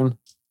Grandpa's wearing.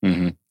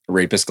 Mm-hmm.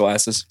 Rapist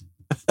glasses.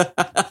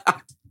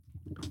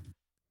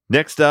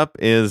 Next up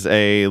is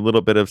a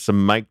little bit of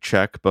some mic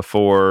check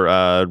before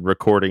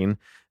recording,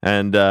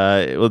 and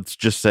let's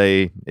just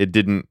say it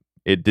didn't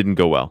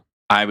go well.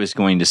 I was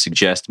going to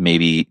suggest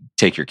maybe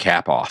take your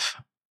cap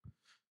off.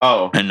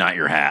 Oh, and not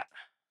your hat.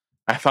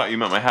 I thought you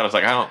meant my hat. I was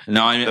like, I don't.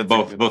 No, I mean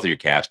both of your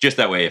caps. Just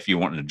that way, if you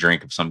wanted to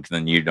drink of something,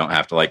 then you don't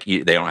have to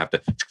they don't have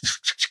to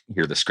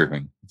hear the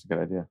screwing. That's a good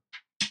idea.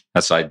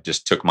 That's why I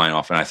just took mine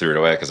off and I threw it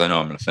away because I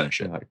know I'm going to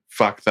finish it. Like,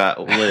 fuck that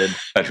lid.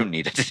 I don't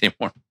need it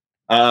anymore.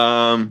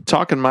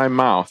 Talk in my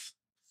mouth.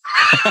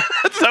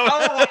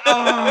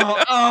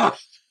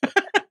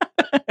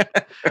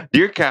 Do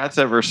your cats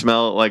ever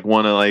smell like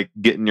want to like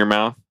get in your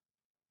mouth?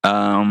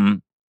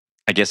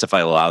 I guess if I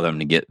allow them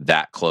to get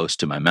that close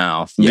to my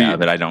mouth, yeah,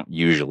 but I don't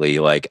usually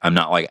I'm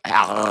not like,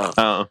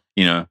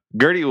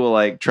 Gertie will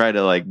like try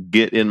to like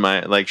get in my,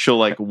 like she'll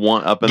like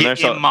want up in get there.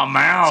 So, in my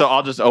mouth. So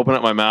I'll just open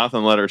up my mouth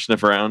and let her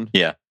sniff around.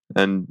 Yeah.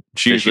 And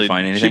she usually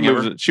find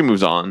anything she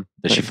moves on.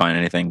 Does she find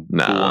anything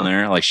No. cool in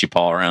there? Like she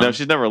paw around? No,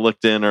 she's never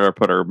looked in or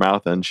put her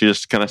mouth in. She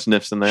just kind of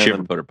sniffs in there. She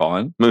ever put her paw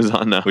in? Moves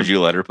on now. Would you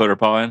let her put her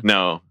paw in?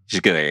 No. She's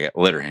gonna get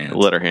litter hands.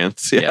 Litter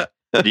hands. Yeah.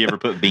 Do you ever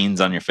put beans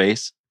on your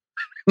face?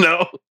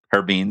 No.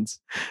 Her beans?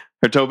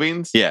 Her toe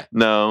beans? Yeah.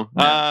 No.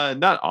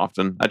 Not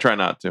often. I try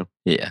not to.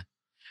 Yeah.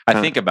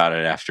 I think about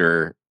it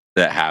after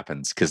that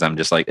happens because I'm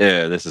just like,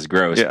 this is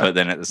gross. Yeah. But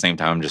then at the same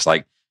time, I'm just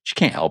like, she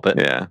can't help it.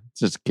 Yeah. It's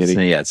just a kitty.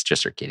 So, yeah, it's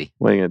just her kitty.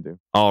 What are you going to do?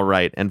 All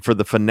right. And for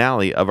the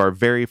finale of our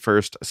very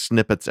first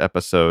Snippets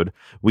episode,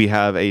 we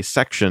have a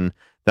section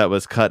that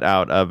was cut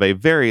out of a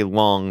very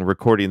long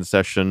recording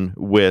session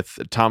with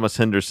Thomas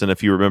Henderson.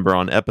 If you remember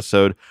on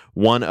episode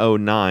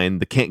 109,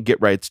 the Can't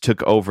Get Rights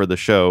took over the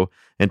show,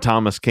 and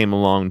Thomas came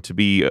along to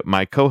be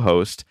my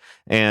co-host.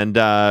 And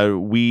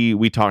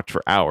we talked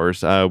for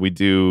hours. We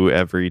do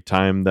every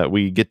time that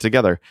we get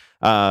together.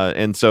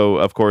 And so,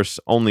 of course,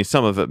 only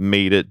some of it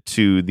made it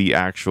to the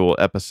actual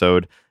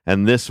episode.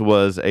 And this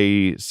was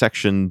a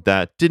section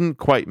that didn't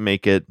quite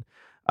make it,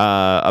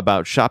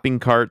 about shopping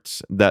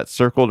carts that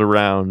circled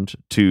around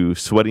to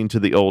Sweating to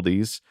the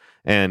Oldies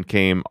and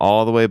came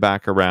all the way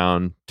back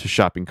around to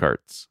shopping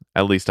carts.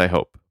 At least I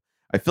hope.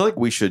 I feel like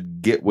we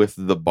should get with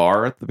the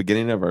bar at the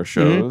beginning of our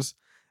shows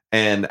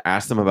and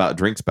ask them about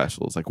drink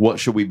specials. Like, what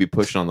should we be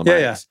pushing on the mics?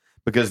 Yeah.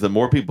 Because the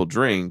more people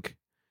drink,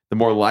 the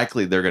more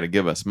likely they're going to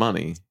give us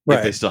money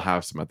if they still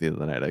have some at the end of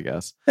the night, I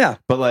guess. Yeah.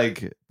 But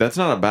like, that's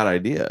not a bad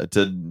idea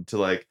to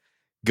like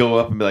go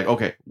up and be like,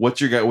 okay,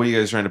 what are you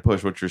guys trying to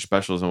push? What's your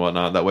specials and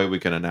whatnot? That way we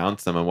can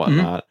announce them and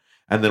whatnot.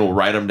 and then we'll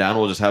write them down.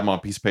 We'll just have them on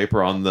a piece of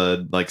paper on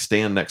the like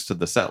stand next to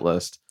the set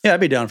list. Yeah, I'd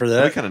be down for that.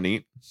 That'd be kind of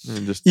neat.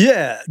 And just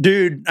Yeah,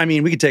 dude. I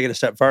mean, we could take it a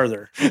step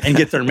further and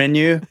get their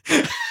menu.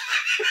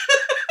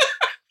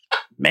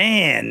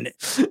 Man,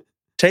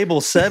 table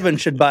 7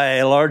 should buy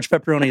a large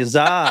pepperoni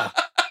za.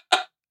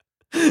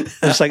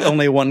 There's like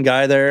only one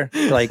guy there.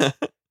 Like,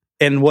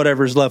 and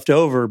whatever's left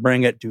over,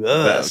 bring it to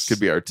us. that could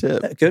be our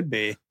tip. That could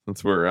be.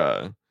 Since we're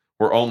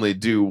only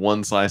due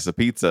one slice of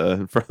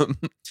pizza from.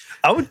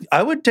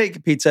 I would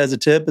take pizza as a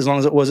tip as long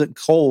as it wasn't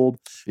cold.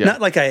 Yeah.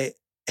 Not like I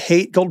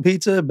hate cold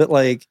pizza, but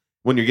like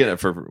when you're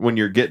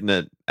getting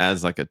it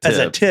as like a tip. as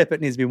a tip, it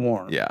needs to be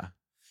warm. Yeah.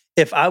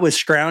 If I was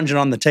scrounging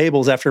on the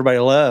tables after everybody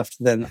left,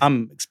 then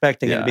I'm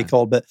expecting it to be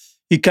cold. But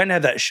you kind of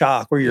have that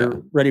shock where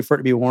you're ready for it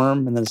to be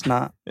warm, and then it's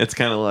not. It's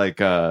kind of like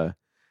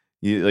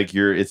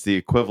it's the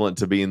equivalent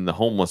to being the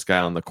homeless guy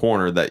on the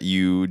corner that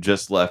you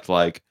just left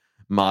like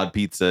mod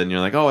pizza, and you're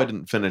like, oh, I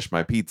didn't finish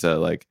my pizza.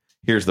 Like,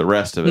 here's the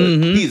rest of it.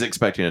 Mhm. He's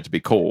expecting it to be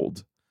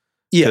cold.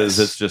 Yes, Because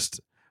it's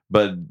just,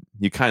 but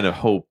you kind of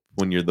hope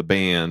when you're the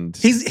band.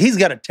 he's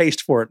got a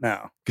taste for it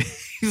now.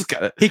 He's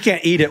got it. He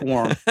can't eat it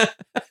warm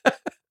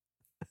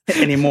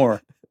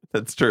anymore.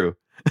 That's true.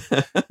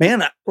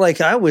 Man, I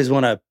always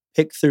want to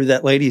pick through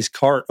that lady's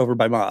cart over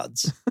by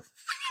Mods.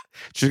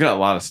 She's got a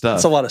lot of stuff.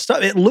 It's a lot of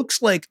stuff. It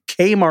looks like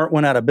Kmart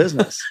went out of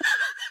business.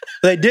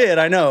 They did,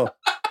 I know.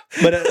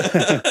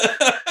 But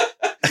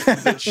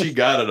But she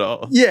got it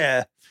all.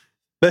 yeah.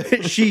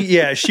 But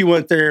she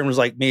went there and was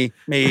like, me.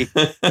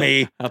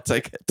 I'll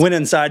take it. Went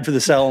inside for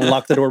the cell and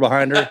locked the door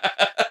behind her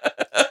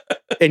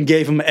and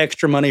gave him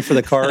extra money for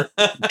the cart.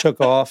 Took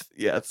off.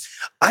 Yes.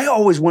 I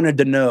always wanted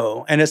to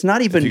know, and it's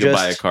not even If you just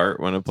can buy a cart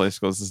when a place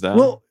closes down.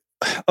 well.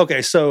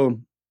 Okay,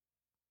 so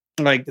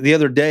like the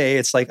other day,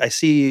 it's like I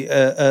see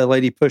a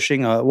lady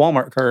pushing a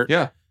Walmart cart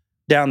yeah.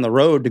 down the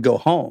road to go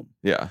home.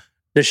 Yeah.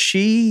 Does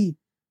she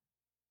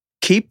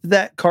keep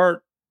that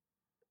cart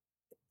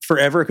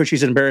forever because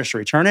she's embarrassed to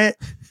return it?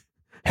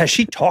 Has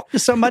she talked to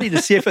somebody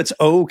to see if it's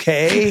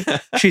okay?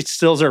 She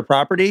steals her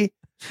property,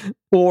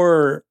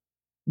 or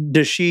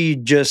does she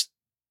just?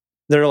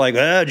 They're like,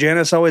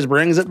 Janice always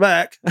brings it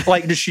back.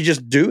 Like, does she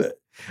just do it?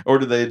 Or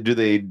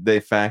do they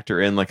factor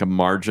in like a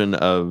margin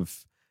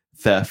of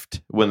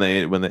theft when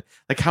they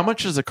like how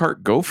much does a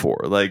cart go for?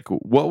 Like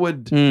what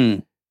would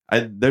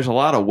there's a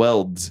lot of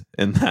welds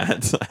in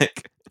that.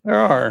 There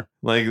are.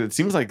 Like it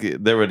seems like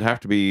there would have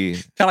to be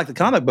Kind of like the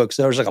comic books.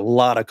 There's like a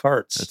lot of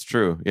carts. That's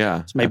true.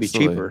 Yeah. It's maybe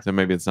absolutely. cheaper. So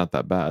maybe it's not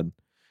that bad.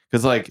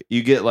 Because like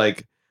you get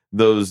like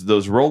those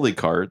rolly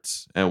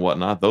carts and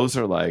whatnot, those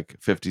are like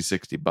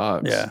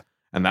 $50-$60. Yeah.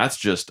 And that's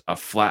just a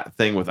flat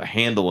thing with a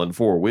handle and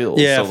 4 wheels.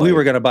 Yeah, So if we like,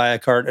 were going to buy a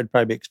cart, it'd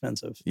probably be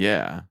expensive.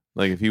 yeah.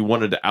 Like if you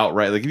wanted to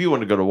outright, like if you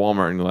wanted to go to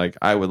Walmart and you're like,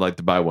 I would like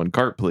to buy one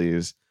cart,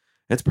 please.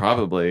 It's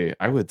probably,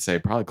 I would say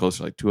probably closer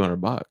to like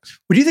 $200.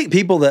 Would you think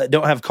people that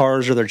don't have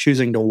cars or they're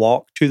choosing to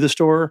walk to the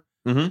store,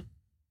 Mhm.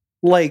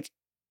 like,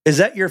 is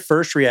that your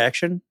first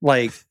reaction?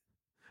 Like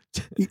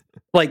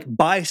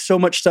buy so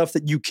much stuff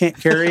that you can't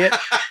carry it?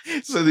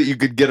 So that you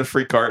could get a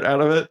free cart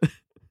out of it.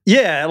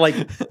 Yeah, like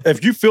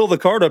if you fill the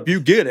cart up, you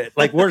get it.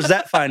 Like, where's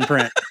that fine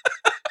print?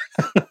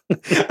 I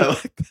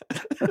like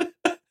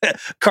that.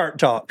 Cart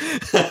talk.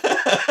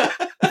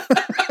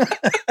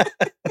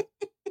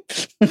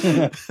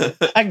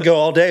 I can go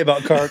all day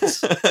about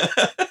carts.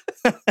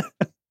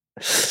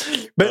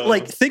 But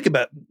like, think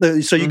about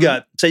it. So you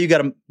got, say you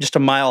got just a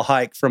mile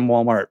hike from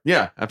Walmart.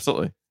 Yeah,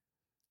 absolutely.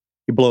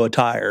 You blow a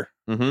tire.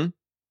 Mm-hmm.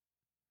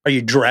 Are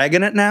you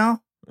dragging it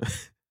now?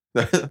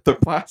 They're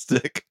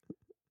plastic.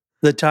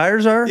 The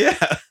tires are? Yeah.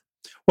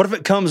 What if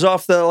it comes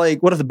off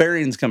what if the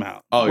bearings come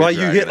out? Oh, While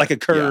you're you hit dragging like it. a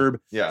curb.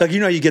 Yeah. Like,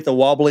 you get the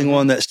wobbling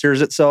one that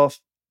steers itself.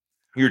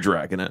 You're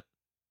dragging it.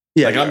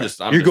 Yeah. Like, you're I'm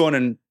you're just- going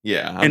in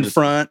Yeah. I'm just-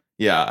 front.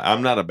 Yeah.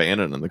 I'm not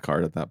abandoning the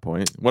cart at that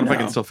point. What if I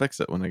can No. still fix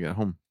it when I get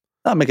home?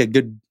 That'll make a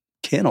good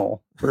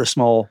kennel for a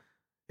small.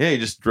 Yeah. You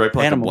just drape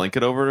like Animal. a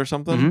blanket over it or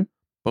something. Mhm.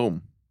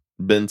 Boom.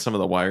 Bend some of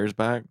the wires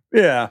back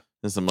Yeah.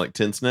 and some like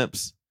tin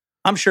snips.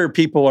 I'm sure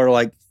people are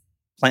like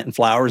planting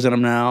flowers in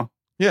them now.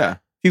 Yeah.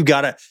 You've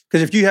got to,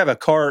 because if you have a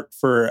cart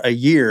for a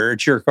year,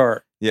 it's your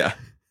cart. Yeah.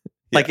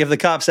 Like if the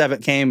cops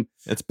haven't came,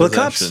 It's Well, the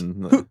cops-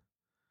 possession.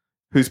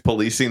 Who's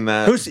policing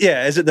that?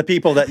 is it the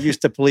people that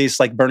used to police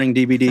like burning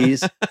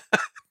DVDs?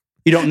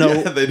 You don't know,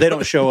 Yeah, they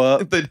don't show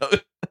up. They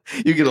don't.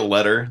 You get a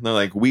letter. They're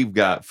like, "We've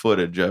got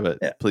footage of it.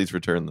 Yeah. Please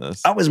return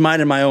this." I was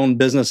minding my own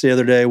business the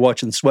other day,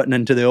 watching Sweating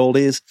Into the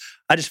Oldies.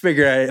 I just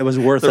figured it was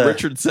worth The it.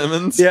 Richard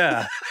Simmons.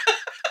 Yeah.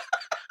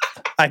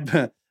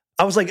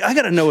 I was like, I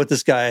got to know what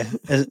this guy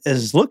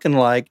is looking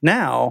like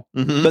now.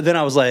 Mhm. But then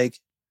I was like,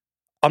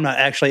 I'm not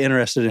actually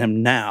interested in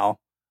him now.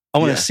 I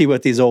want to Yeah. see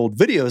what these old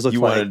videos look You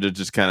like. wanted to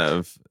just kind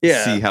of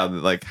Yeah. see how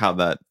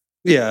that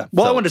Yeah.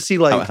 Well, I felt- wanted to see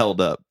how it like,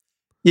 held up.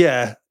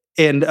 yeah.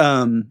 And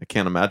I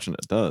can't imagine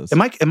it does.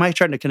 am I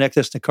trying to connect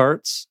this to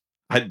carts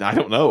I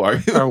don't know. Are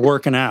you? or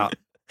working out?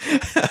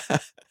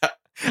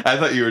 I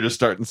thought you were just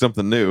starting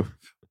something new.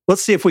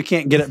 Let's see if we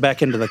can't get it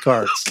back into the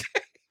carts.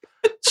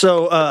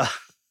 So,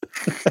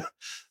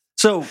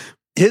 so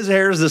his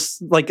hair is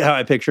this like how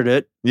I pictured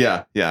it.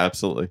 Yeah,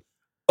 absolutely.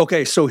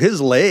 Okay, so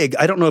his leg,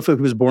 I don't know if he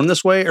was born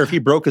this way or if he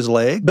broke his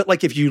leg, but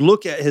like if you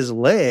look at his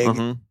leg,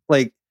 Mhm.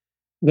 like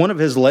one of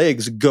his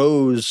legs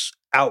goes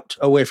out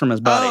away from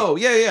his body. Oh,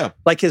 yeah.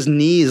 Like his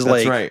knees,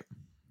 That's like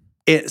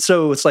right.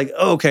 so it's like,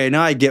 okay,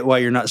 now I get why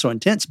you're not so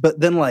intense. But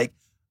then like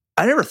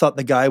I never thought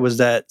the guy was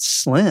that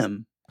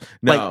slim.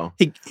 No,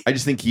 Like I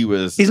just think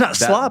he's not that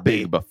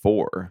sloppy. big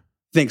before.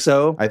 think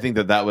so. I think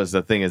that was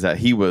the thing, is that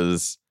he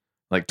was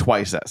like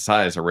twice that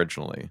size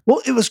originally.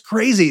 Well, it was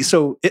crazy.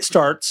 So it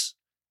starts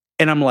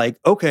and I'm like,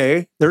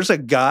 okay, there's a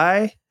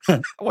guy.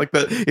 Like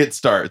that, it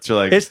starts. You're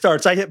like, It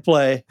starts, I hit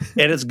play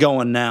and it's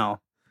going now.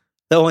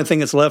 The only thing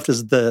that's left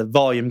is the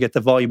volume, get the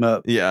volume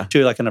up yeah.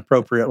 to like an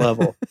appropriate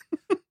level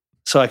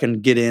so I can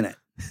get in it.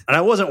 And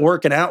I wasn't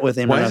working out with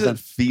him or Why does nothing. it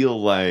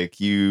feel like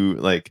you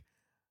like?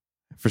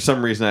 For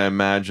some reason, I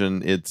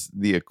imagine it's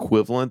the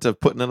equivalent of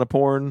putting in a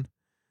porn,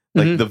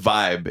 like Mhm. the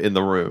vibe in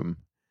the room.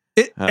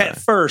 At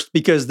first,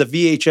 because the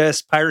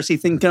VHS piracy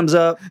thing comes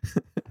up,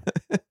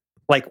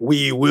 like,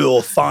 we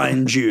will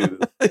find you.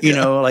 You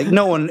know, like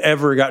no one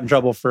ever got in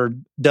trouble for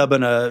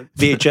dubbing a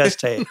VHS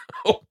tape.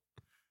 No.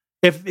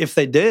 If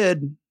they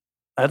did,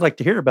 I'd like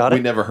to hear about We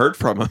it. never heard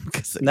from him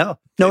because No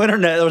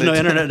internet. There was no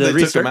internet to They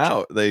research. took him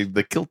out. They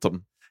killed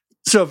him.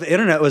 So if the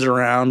internet was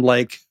around,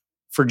 like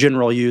for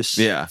general use,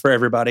 Yeah. for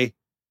everybody,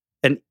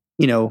 and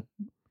you know,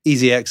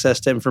 easy access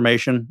to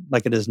information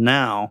like it is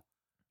now,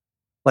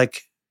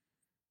 like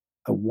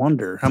I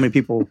wonder how many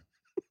people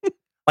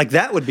like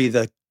that would be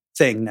the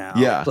thing now.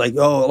 Yeah. Like,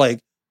 oh,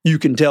 like you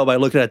can tell by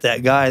looking at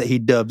that guy that he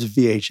dubs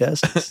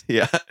VHS.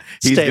 Yeah,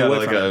 he's Stay got away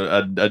like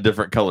from a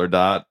different color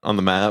dot on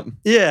the map.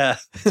 Yeah,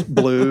 it's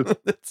blue.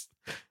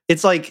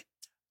 It's like,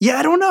 yeah,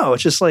 I don't know.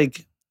 It's just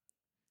like,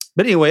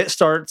 but anyway, it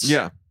starts.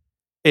 Yeah,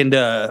 And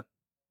I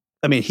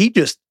mean, he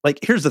just like,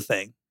 here's the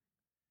thing.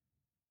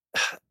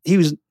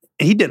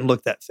 He didn't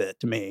look that fit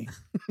to me.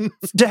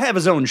 To have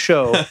his own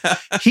show,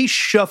 he's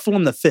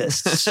shuffling the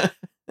fists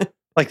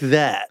like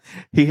that.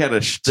 he had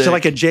a shtick So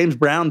like a James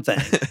Brown thing.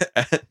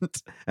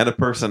 and a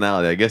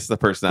personality. I guess the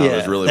personality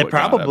was really and what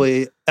got him.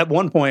 probably at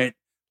one point,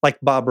 like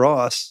Bob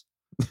Ross,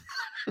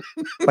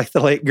 like the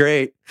late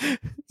great,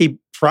 he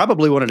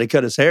probably wanted to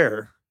cut his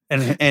hair,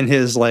 and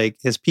his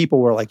people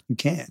were like, you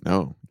can't,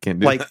 No, you can't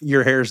do like that.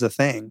 your hair's the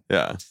thing.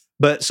 Yeah,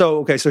 But so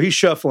okay, so he's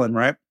shuffling,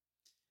 right?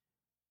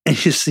 And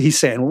he's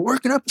saying, we're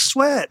working up a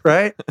sweat,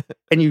 right?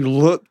 And you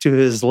look to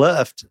his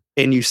left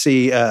and you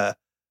see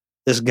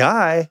this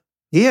guy,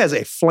 he has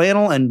a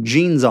flannel and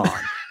jeans on.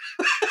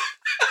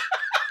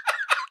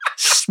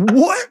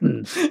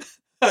 Sweating.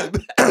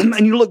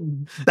 And you look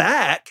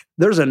back,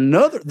 there's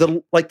another,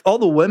 like all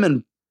the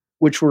women,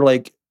 which were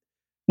like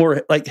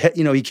more like,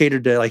 you know, he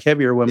catered to like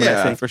heavier women, I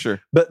yeah, think. for sure.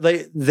 But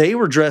they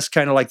were dressed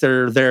kind of like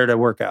they're there to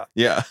work out.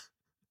 Yeah,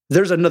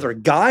 There's another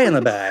guy in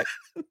the back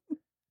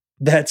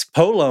that's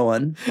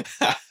poloing,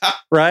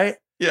 right?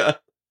 yeah,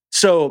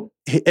 So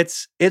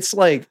it's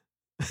like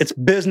it's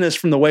business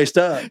from the waist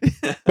up,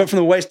 but from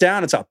the waist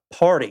down, it's a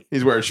party.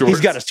 he's wearing shorts.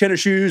 He's got his tennis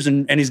shoes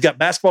and he's got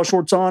basketball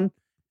shorts on, and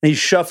he's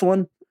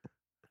shuffling.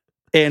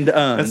 And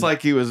It's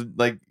like he was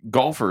like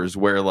golfers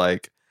wear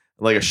like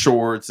a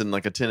shorts and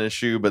like a tennis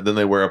shoe, but then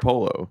they wear a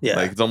polo. Yeah.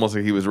 Like it's almost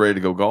like he was ready to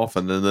go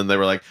golfing, and then they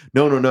were like,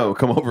 no,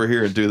 come over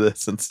here and do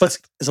this and but stuff.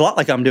 it's a lot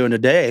like I'm doing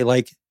today.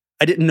 Like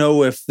I didn't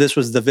know if this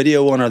was the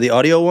video one or the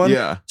audio one.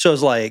 Yeah, So I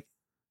was like,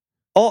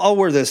 I'll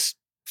wear this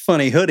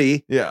funny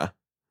hoodie yeah,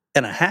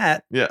 and a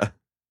hat, yeah.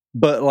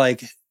 but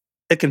like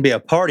it can be a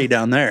party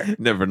down there.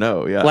 Never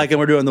know. Yeah, Like, and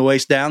we're doing the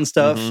waist down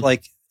stuff, Mhm.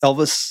 like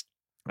Elvis.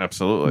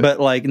 absolutely. But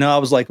like, no, I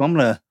was like, I'm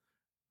gonna.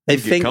 They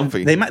Get think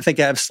comfy. they might think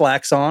I have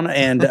slacks on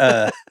and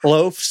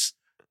loafs,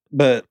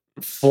 but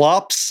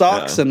flops,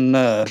 socks, and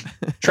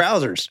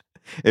trousers.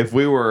 if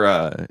we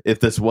were, if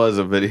this was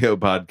a video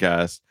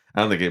podcast,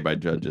 I don't think anybody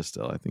judges.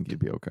 Still, I think you'd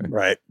be okay.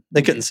 Right?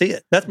 They couldn't see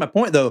it. That's my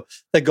point, though.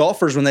 The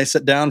golfers, when they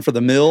sit down for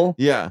the meal,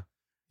 Yeah,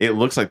 it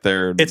looks like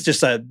they're it's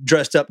just a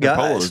dressed up they're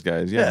guys. polos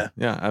guys. Yeah,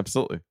 yeah,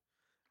 absolutely.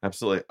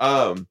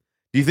 Do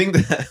you think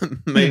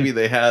that maybe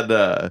they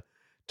had?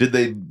 Did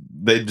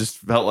they just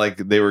felt like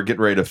they were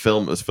getting ready to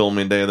film? It was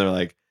filming day, and they're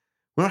like,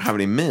 we don't have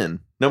any men.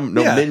 No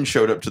Yeah. men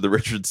showed up to the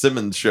Richard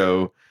Simmons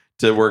show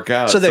to work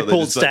out. So they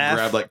pulled just, like, staff.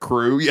 grabbed like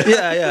crew. Yeah.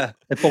 Yeah.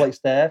 They pull like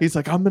staff. He's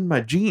like, I'm in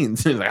my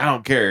jeans. He's like, I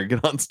don't care.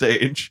 Get on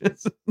stage.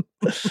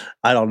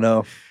 I don't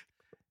know.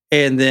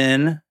 And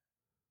then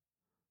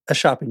a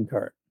shopping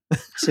cart.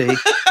 See,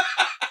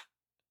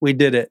 we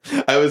did it.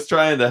 I was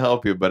trying to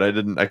help you, but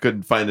I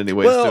couldn't find any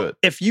ways to it.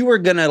 if you were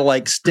gonna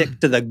like stick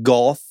to the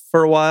golf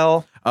for a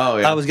while, Oh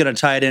yeah. I was gonna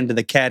tie it into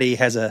the caddy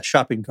has a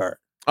shopping cart.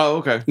 Oh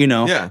okay. You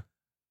know. Yeah,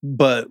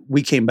 But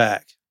we came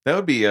back. that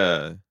would be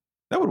that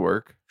would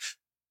work.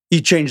 You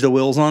change the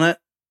wheels on it,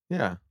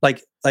 Yeah.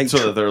 like So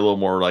that they're a little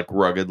more like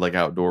rugged, like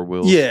outdoor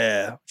wheels.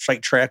 yeah, it's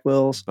like track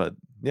wheels. But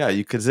yeah,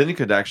 then you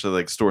could actually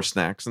like store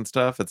snacks and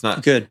stuff. It's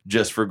not Good.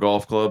 just for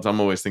golf clubs.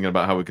 I'm always thinking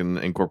about how we can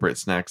incorporate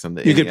snacks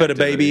into You any could put a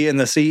baby activity. in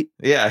the seat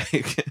Yeah.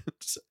 You could.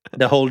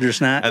 to hold your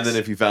snacks. And then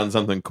if you found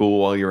something cool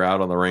while you're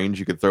out on the range,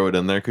 you could throw it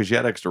in there because you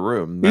had extra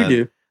room. you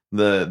do,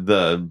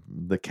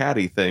 the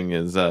caddy thing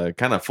is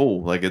kind of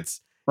full. Like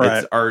it's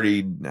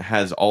already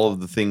has all of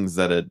the things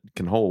that it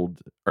can hold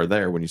are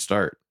there when you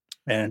start.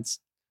 And it's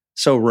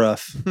so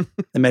rough.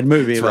 They made a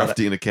movie It's about rough it.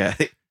 being a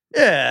caddy.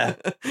 Yeah.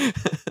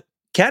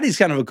 Caddy's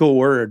kind of a cool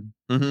word.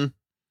 Mm-hmm.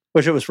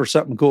 Wish it was for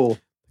something cool.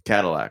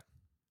 Cadillac.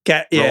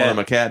 Rolling Rolling him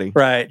a caddy.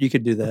 Right. You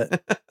could do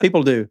that.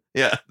 People do.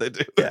 Yeah, they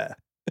do. Yeah.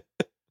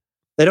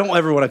 They don't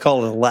ever want to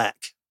call it a lack.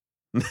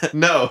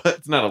 No,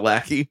 it's not a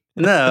lackey.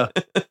 No.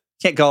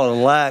 Can't call it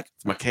a lack.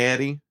 It's my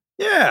caddy.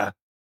 Yeah.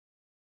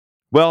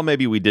 Well,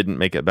 maybe we didn't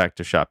make it back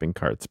to shopping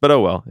carts, but oh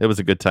well, it was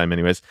a good time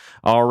anyways.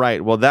 All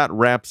right, well, that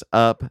wraps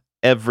up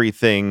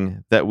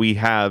everything that we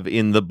have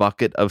in the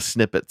bucket of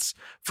snippets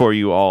for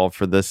you all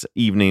for this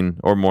evening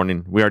or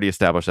morning. We already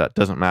established that.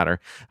 Doesn't matter.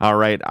 All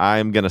right,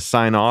 I'm going to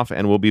sign off,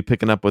 and we'll be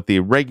picking up with the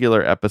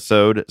regular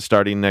episode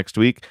starting next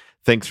week.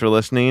 Thanks for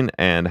listening,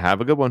 and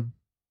have a good one.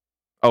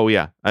 Oh,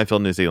 yeah, I feel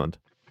New Zealand.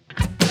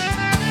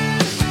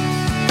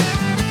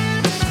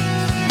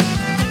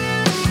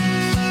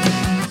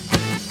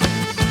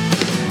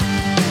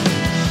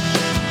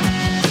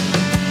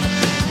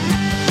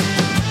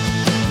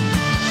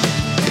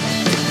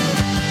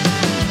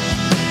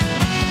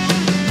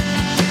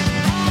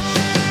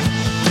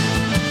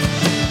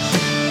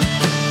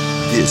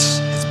 This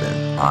has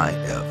been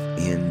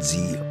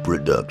IFNZ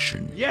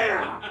Production.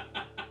 Yeah!